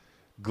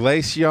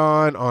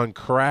Glaceon on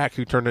crack,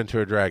 who turned into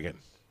a dragon.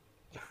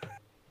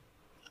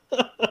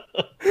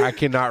 I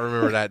cannot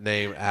remember that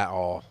name at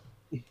all.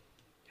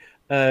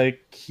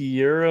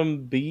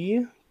 Kyurem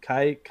B?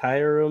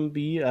 Kyurem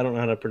B? I don't know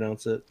how to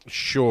pronounce it.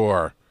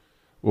 Sure.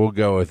 We'll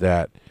go with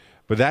that.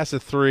 But that's the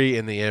 3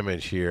 in the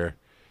image here.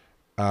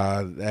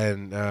 Oh,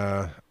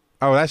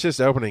 that's just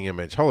the opening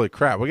image. Holy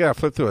crap. We got to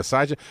flip through a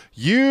slideshow.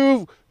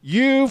 You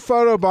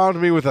photobombed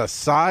me with a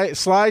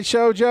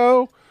slideshow,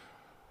 Joe?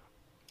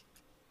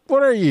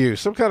 What are you,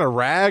 some kind of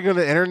rag on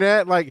the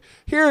internet? Like,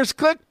 here's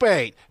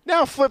clickbait.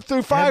 Now flip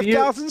through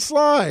 5,000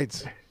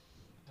 slides.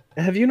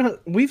 Have you not?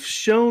 We've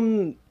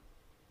shown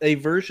a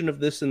version of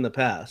this in the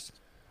past.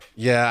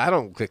 Yeah, I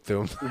don't click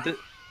through them.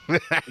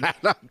 I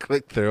don't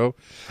click through.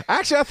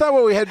 Actually, I thought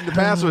what we had in the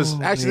past was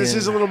this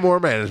is a little more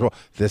manageable.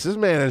 This is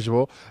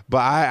manageable, but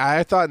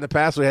I thought in the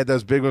past we had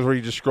those big ones where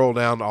you just scroll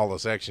down to all the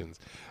sections.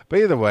 But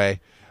either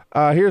way,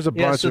 here's a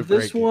bunch of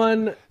this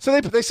one. So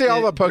they say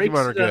all the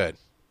Pokemon are good.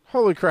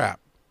 Holy crap!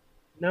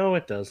 No,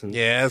 it doesn't.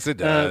 Yes, it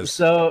does.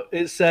 So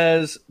it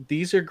says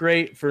these are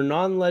great for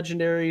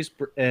non-legendaries,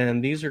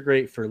 and these are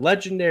great for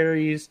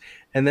legendaries,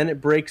 and then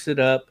it breaks it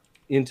up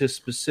into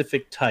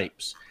specific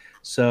types.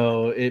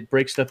 So it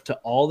breaks it up to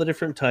all the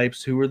different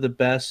types, who are the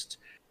best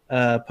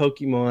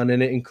Pokemon,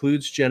 and it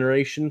includes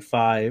Generation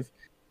 5.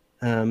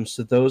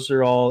 So those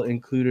are all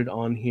included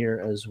on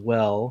here as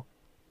well.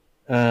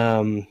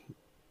 But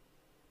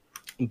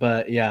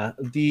yeah,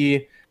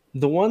 the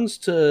ones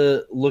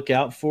to look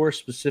out for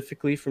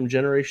specifically from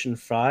Generation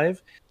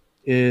 5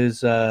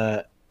 is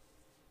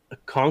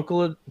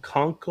Conkeldurr.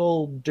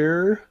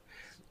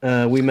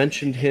 We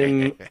mentioned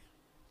him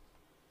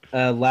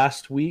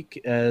last week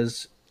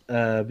as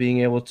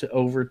being able to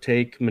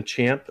overtake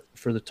Machamp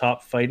for the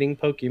top fighting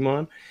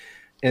Pokemon.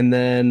 And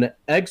then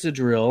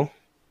Excadrill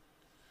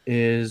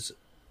is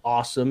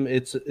awesome.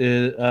 I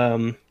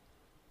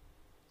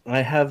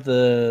have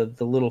the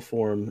little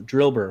form,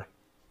 Drillbur.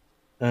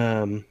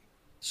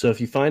 So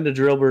if you find a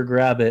Drillbur,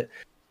 grab it.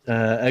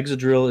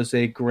 Excadrill is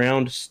a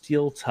ground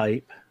steel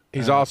type.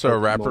 He's also Pokemon. a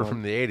rapper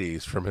from the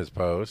 80s from his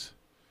pose.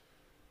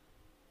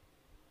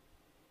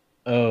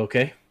 Oh,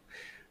 okay.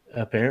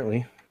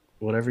 Apparently.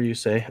 Whatever you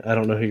say. I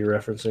don't know who you're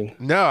referencing.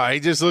 No, he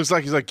just looks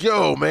like he's like,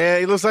 yo, man.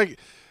 He looks like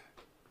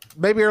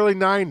maybe early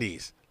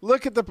 90s.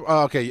 Look at the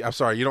okay, I'm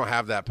sorry, you don't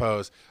have that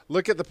pose.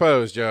 Look at the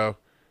pose, Joe.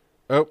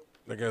 Oh,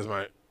 there goes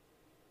my.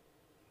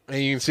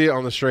 And you can see it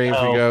on the stream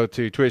if you go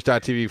to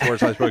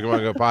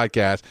twitch.tv/Pokemon Go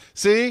podcast.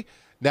 See?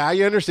 Now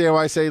you understand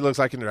why I say he looks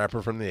like a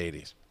rapper from the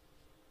 80s.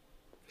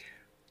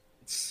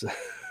 It's,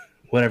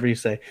 whatever you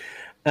say.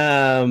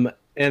 And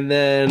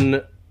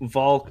then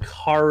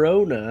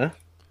Volcarona,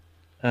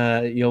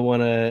 you'll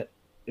want to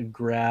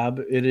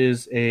grab. It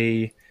is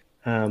a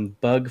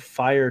bug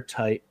fire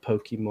type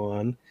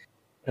Pokemon,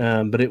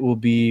 but it will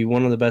be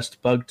one of the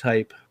best bug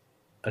type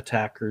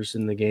attackers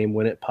in the game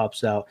when it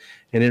pops out,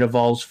 and it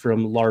evolves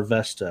from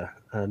Larvesta.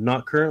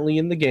 Not currently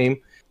in the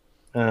game,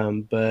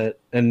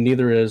 but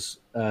neither is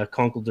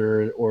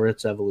Conkeldurr or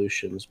its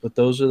evolutions. But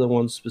those are the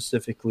ones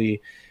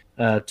specifically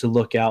to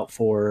look out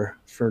for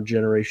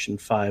Generation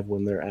 5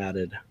 when they're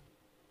added.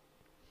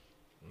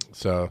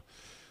 So,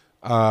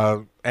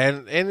 and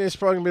it's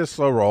probably gonna be a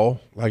slow roll,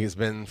 like it's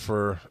been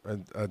for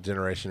a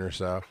generation or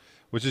so,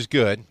 which is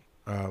good.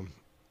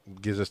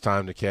 Gives us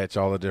time to catch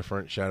all the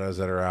different shadows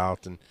that are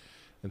out and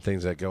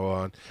things that go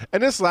on.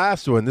 And this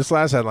last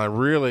headline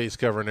really is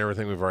covering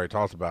everything we've already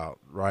talked about,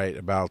 right?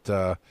 About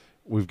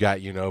we've got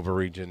Unova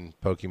region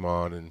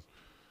Pokemon and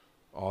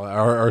all that,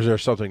 or is there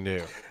something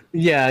new?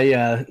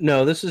 Yeah.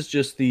 No, this is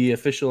just the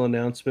official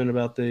announcement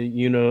about the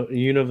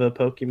Unova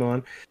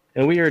Pokemon.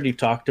 And we already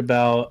talked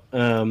about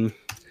the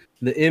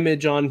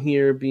image on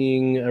here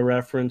being a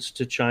reference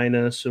to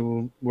China,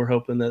 so we're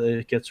hoping that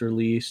it gets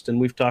released. And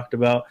we've talked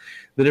about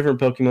the different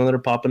Pokemon that are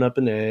popping up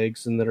in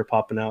eggs and that are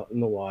popping out in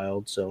the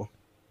wild. So,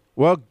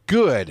 well,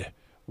 good.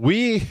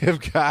 We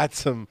have got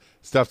some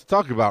stuff to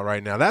talk about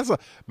right now.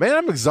 Man,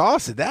 I'm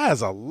exhausted. That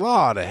is a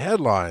lot of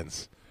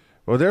headlines.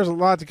 Well, there's a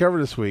lot to cover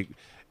this week.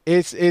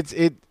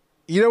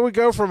 We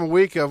go from a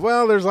week of,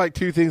 well, there's like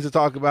two things to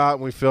talk about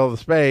and we fill the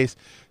space,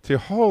 to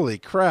holy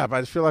crap,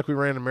 I just feel like we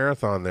ran a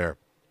marathon there.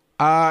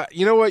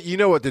 You know what? You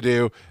know what to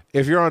do.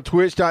 If you're on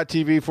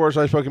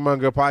twitch.tv/Pokemon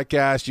Go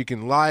podcast, you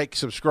can like,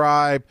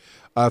 subscribe,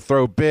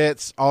 throw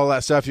bits, all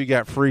that stuff. You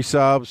got free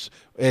subs.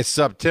 It's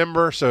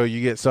September, so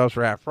you get subs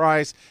for half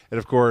price. And,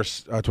 of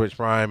course, Twitch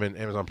Prime and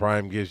Amazon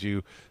Prime gives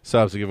you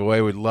subs to give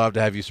away. We'd love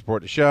to have you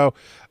support the show.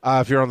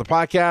 If you're on the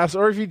podcast,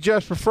 or if you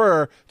just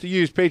prefer to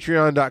use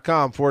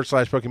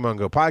patreon.com/Pokemon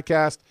Go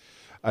podcast,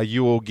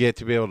 you will get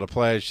to be able to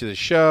pledge to the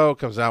show. It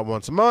comes out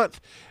once a month.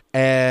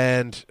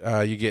 And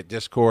you get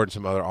Discord and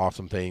some other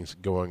awesome things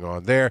going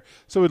on there.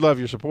 So we'd love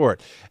your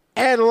support.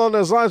 And along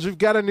those lines, we've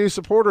got a new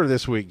supporter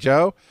this week,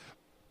 Joe.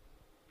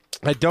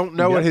 I don't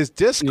know what his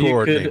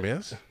Discord name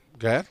is.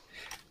 Okay.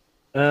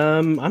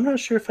 I'm not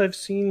sure if I've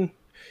seen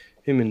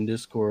him in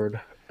Discord,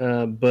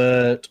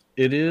 but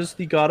it is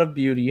the God of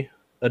Beauty,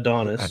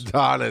 Adonis.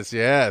 Adonis,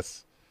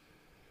 yes.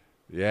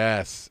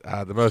 Yes,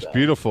 the most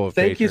beautiful of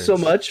patrons. Thank you so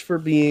much for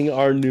being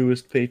our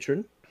newest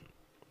patron.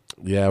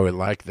 Yeah, we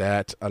like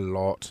that a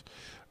lot.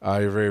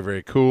 You're very,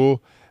 very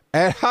cool.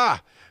 And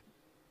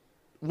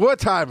what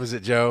time is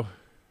it, Joe?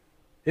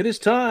 It is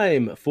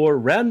time for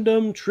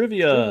random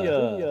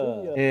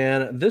trivia.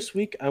 And this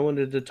week I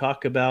wanted to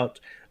talk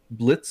about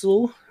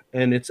Blitzel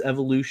and its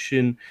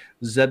evolution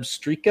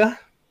Zebstrika.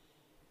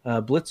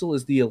 Blitzel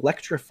is the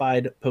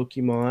electrified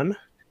Pokemon,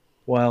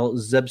 while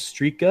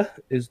Zebstrika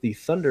is the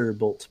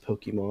Thunderbolt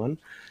Pokemon.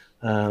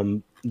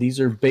 These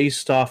are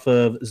based off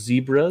of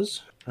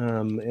zebras.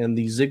 And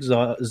the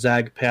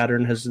zigzag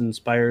pattern has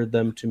inspired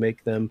them to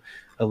make them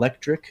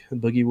electric.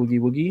 Boogie, woogie,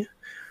 woogie.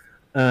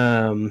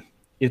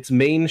 Its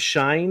main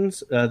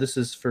shines, this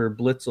is for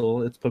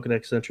Blitzel, its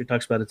Pokedex entry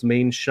talks about its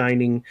main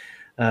shining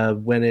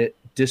when it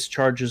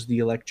discharges the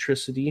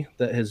electricity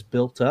that has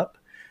built up.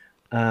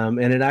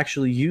 And it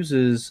actually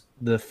uses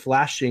the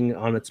flashing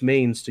on its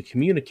mains to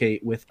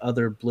communicate with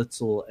other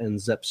Blitzel and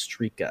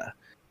Zebstrika.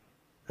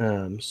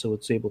 So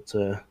it's able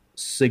to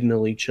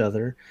signal each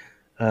other.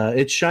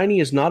 Its shiny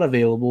is not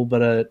available,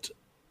 but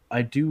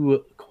I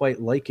do quite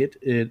like it.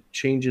 It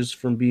changes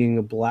from being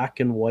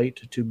black and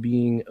white to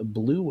being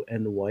blue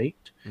and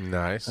white.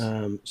 Nice.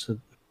 So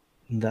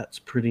that's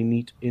pretty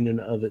neat in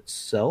and of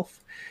itself.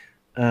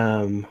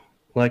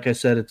 Like I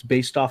said, it's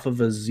based off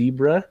of a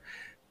zebra,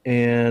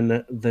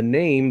 and the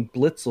name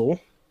Blitzel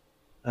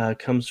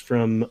comes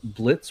from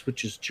Blitz,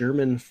 which is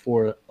German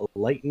for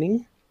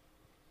lightning,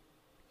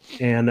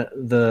 and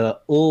the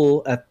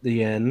ul at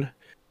the end.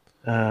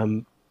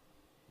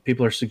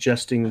 People are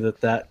suggesting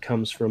that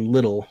comes from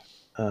little,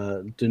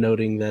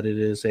 denoting that it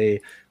is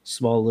a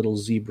small little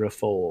zebra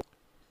foal.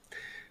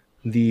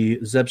 The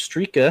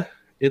Zebstrika,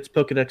 its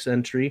Pokedex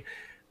entry,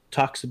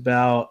 talks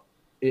about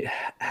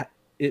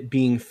it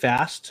being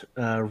fast,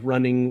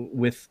 running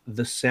with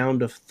the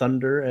sound of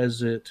thunder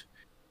as its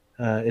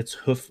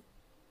hooves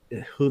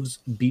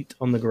beat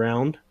on the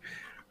ground.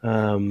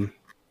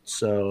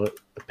 So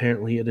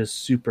apparently it is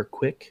super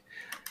quick.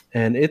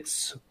 And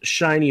its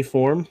shiny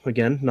form,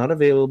 again, not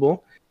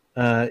available,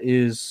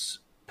 is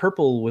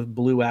purple with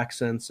blue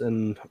accents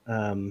and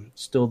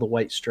still the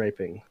white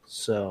striping.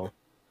 So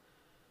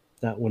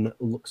that one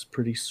looks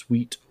pretty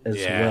sweet as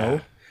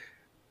well.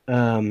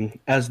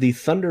 As the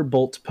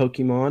Thunderbolt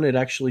Pokemon, it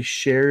actually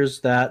shares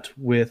that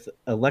with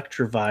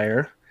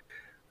Electivire.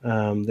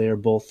 They are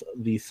both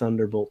the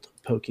Thunderbolt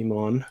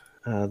Pokemon.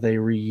 They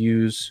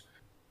reuse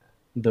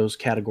those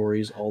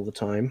categories all the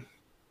time.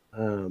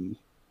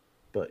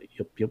 But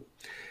yep.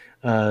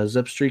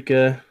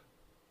 Zebstrika,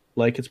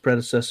 like its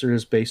predecessor,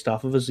 is based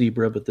off of a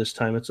zebra, but this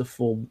time it's a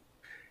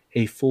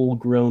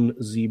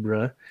full-grown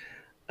zebra.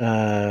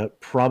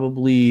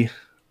 Probably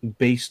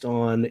based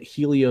on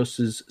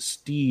Helios's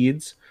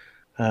steeds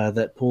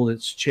that pulled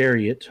its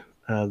chariot.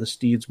 The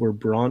steeds were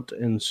Bront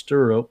and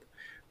Sturop,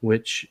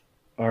 which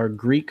are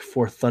Greek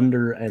for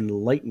thunder and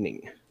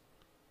lightning.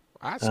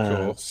 That's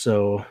cool.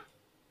 So,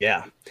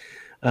 yeah.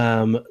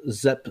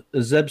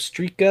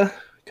 Zebstrika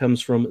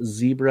comes from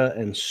Zebra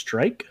and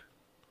Strike.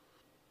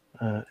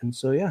 And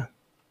so, yeah,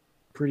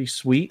 pretty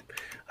sweet.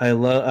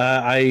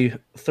 I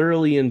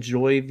thoroughly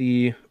enjoy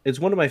it's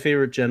one of my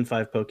favorite Gen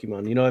 5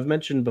 Pokemon. You know, I've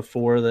mentioned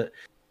before that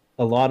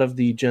a lot of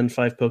the Gen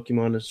 5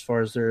 Pokemon, as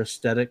far as their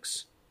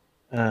aesthetics,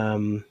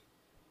 are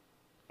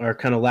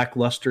kind of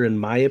lackluster in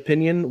my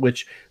opinion,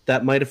 which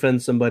that might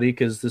offend somebody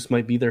because this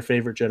might be their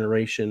favorite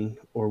generation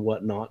or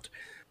whatnot.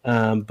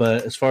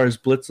 But as far as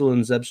Blitzel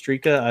and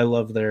Zebstrika, I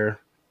love their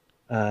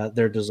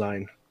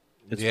design.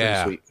 It's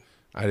pretty sweet.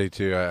 I do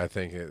too. I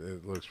think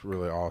it looks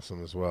really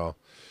awesome as well.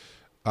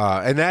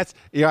 And that's,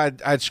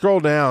 I'd scroll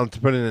down to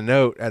put in a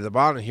note at the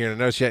bottom here,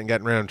 and I know she hadn't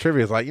gotten random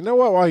trivia. It's like, you know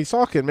what? While he's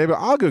talking, maybe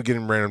I'll go get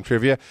him random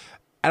trivia.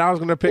 And I was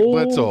going to pick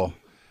Blitzel.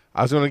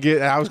 I was going to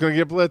get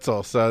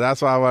Blitzel. So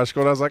that's why when I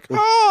scrolled, I was like,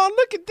 oh,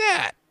 look at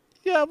that.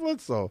 Yeah,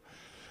 Blitzel.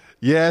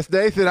 Yes,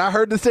 Nathan, I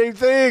heard the same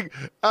thing.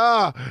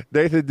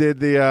 Nathan did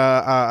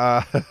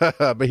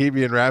the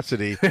Bohemian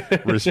Rhapsody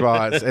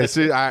response. And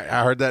see,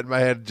 I heard that in my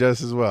head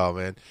just as well,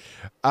 man.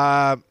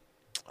 All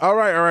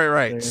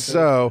right.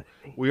 So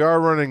we are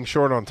running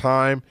short on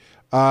time.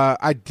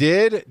 I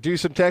did do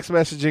some text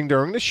messaging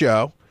during the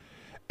show,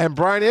 and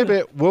Brian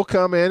Ibbott will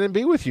come in and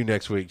be with you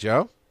next week,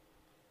 Joe.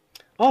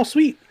 Oh,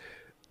 sweet.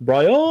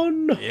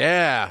 Brian.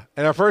 Yeah.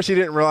 And at first he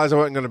didn't realize I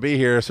wasn't going to be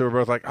here, so we're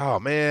both like, oh,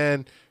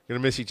 man, going to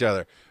miss each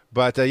other.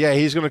 But, yeah,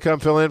 he's going to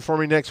come fill in for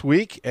me next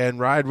week and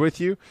ride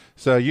with you.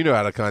 So you know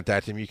how to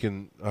contact him. You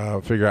can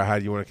figure out how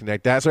you want to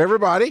connect that. So,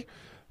 everybody,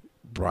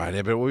 Brian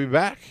Ibbott will be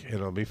back, and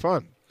it'll be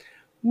fun.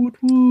 Woot,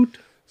 woot.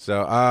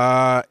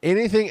 So,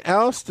 anything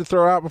else to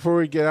throw out before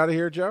we get out of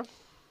here, Joe?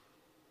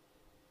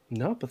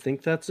 Nope, I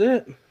think that's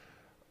it.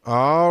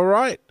 All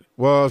right.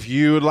 Well, if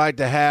you would like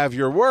to have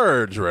your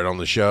words read on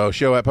the show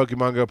at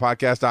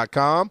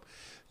PokemonGoPodcast.com.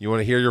 You want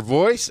to hear your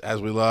voice, as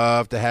we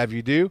love to have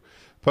you do,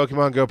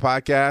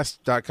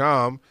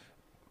 PokemonGoPodcast.com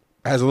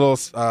has a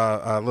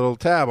little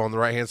tab on the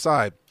right-hand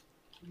side.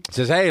 It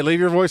says, hey, leave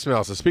your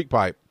voicemail. It's a speak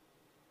pipe.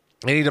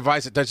 Any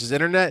device that touches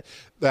internet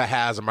that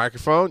has a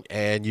microphone,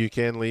 and you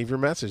can leave your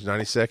message,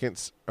 90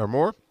 seconds or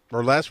more,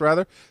 or less,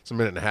 rather. It's a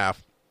minute and a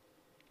half.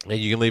 And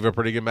you can leave a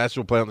pretty good message.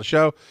 We'll play on the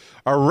show.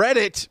 Our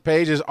Reddit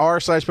page is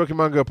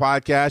r/Pokemon Go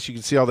Podcast. You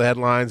can see all the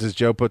headlines as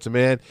Joe puts them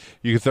in.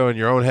 You can throw in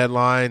your own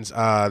headlines.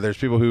 There's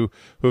people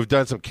who've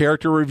done some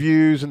character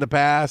reviews in the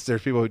past.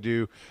 There's people who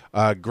do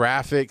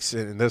graphics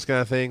and those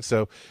kind of things.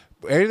 So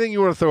anything you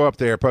want to throw up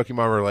there,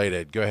 Pokemon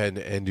related, go ahead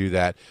and do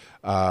that.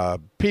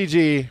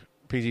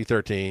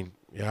 PG-13.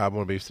 Yeah, I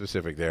want to be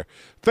specific there.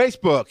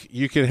 Facebook,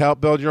 you can help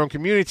build your own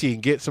community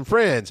and get some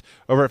friends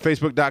over at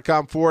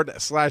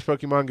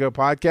Facebook.com/Pokemon Go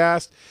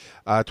Podcast.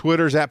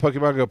 Twitter's at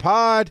Pokemon Go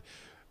Pod.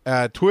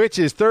 Twitch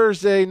is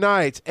Thursday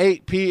nights,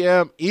 8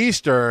 p.m.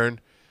 Eastern.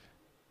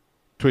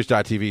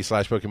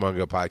 Twitch.tv/Pokemon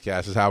Go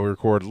Podcast is how we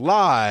record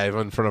live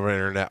in front of an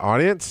internet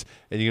audience.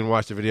 And you can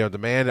watch the video on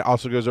demand. It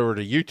also goes over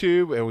to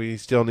YouTube, and we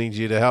still need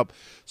you to help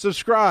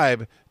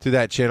subscribe to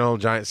that channel,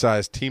 Giant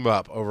Size Team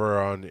Up,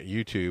 over on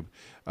YouTube.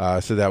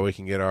 So that we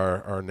can get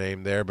our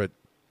name there. But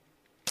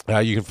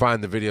you can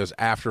find the videos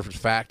after the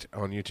fact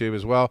on YouTube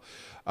as well.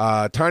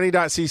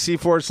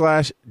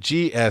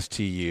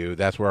 Tiny.cc/GSTU.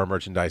 That's where our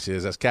merchandise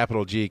is. That's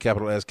capital G,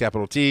 capital S,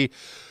 capital T,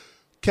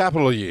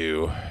 capital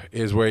U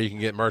is where you can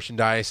get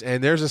merchandise.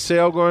 And there's a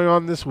sale going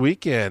on this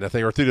weekend, I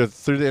think, or through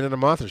the end of the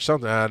month or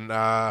something. And,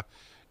 I'm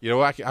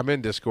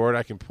in Discord.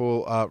 I can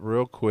pull up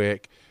real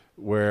quick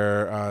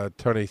where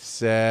Tony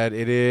said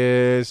it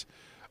is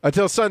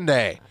until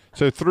Sunday.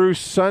 So through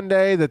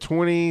Sunday, the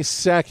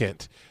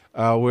 22nd,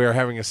 we're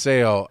having a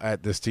sale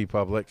at this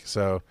TeePublic.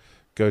 So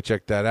go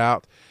check that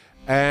out.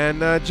 And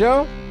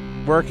Joe,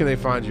 where can they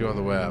find you on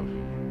the web?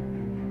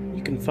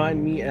 You can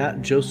find me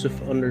at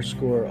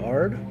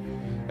Joseph_Ard.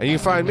 And you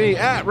can find me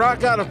at Rock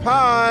God of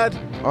Pod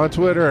on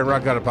Twitter and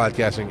Rock God of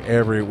Podcasting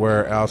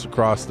everywhere else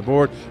across the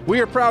board. We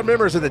are proud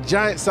members of the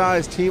Giant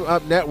Size Team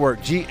Up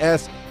Network,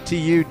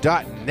 GSTU.net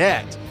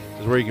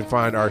is where you can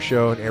find our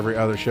show and every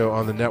other show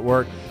on the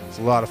network. It's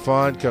a lot of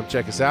fun. Come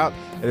check us out.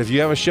 And if you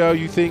have a show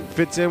you think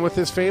fits in with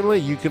this family,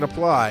 you can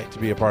apply to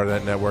be a part of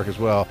that network as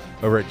well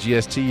over at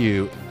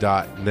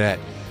GSTU.net.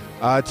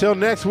 Till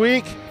next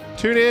week,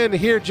 tune in to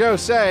hear Joe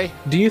say,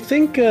 do you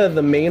think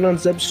the mane on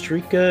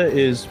Zebstrika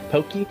is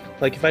pokey?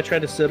 Like if I try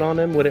to sit on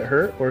him, would it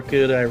hurt, or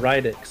could I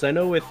ride it? Because I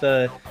know with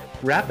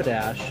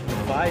Rapidash,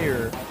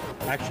 fire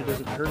actually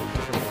doesn't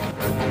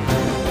hurt.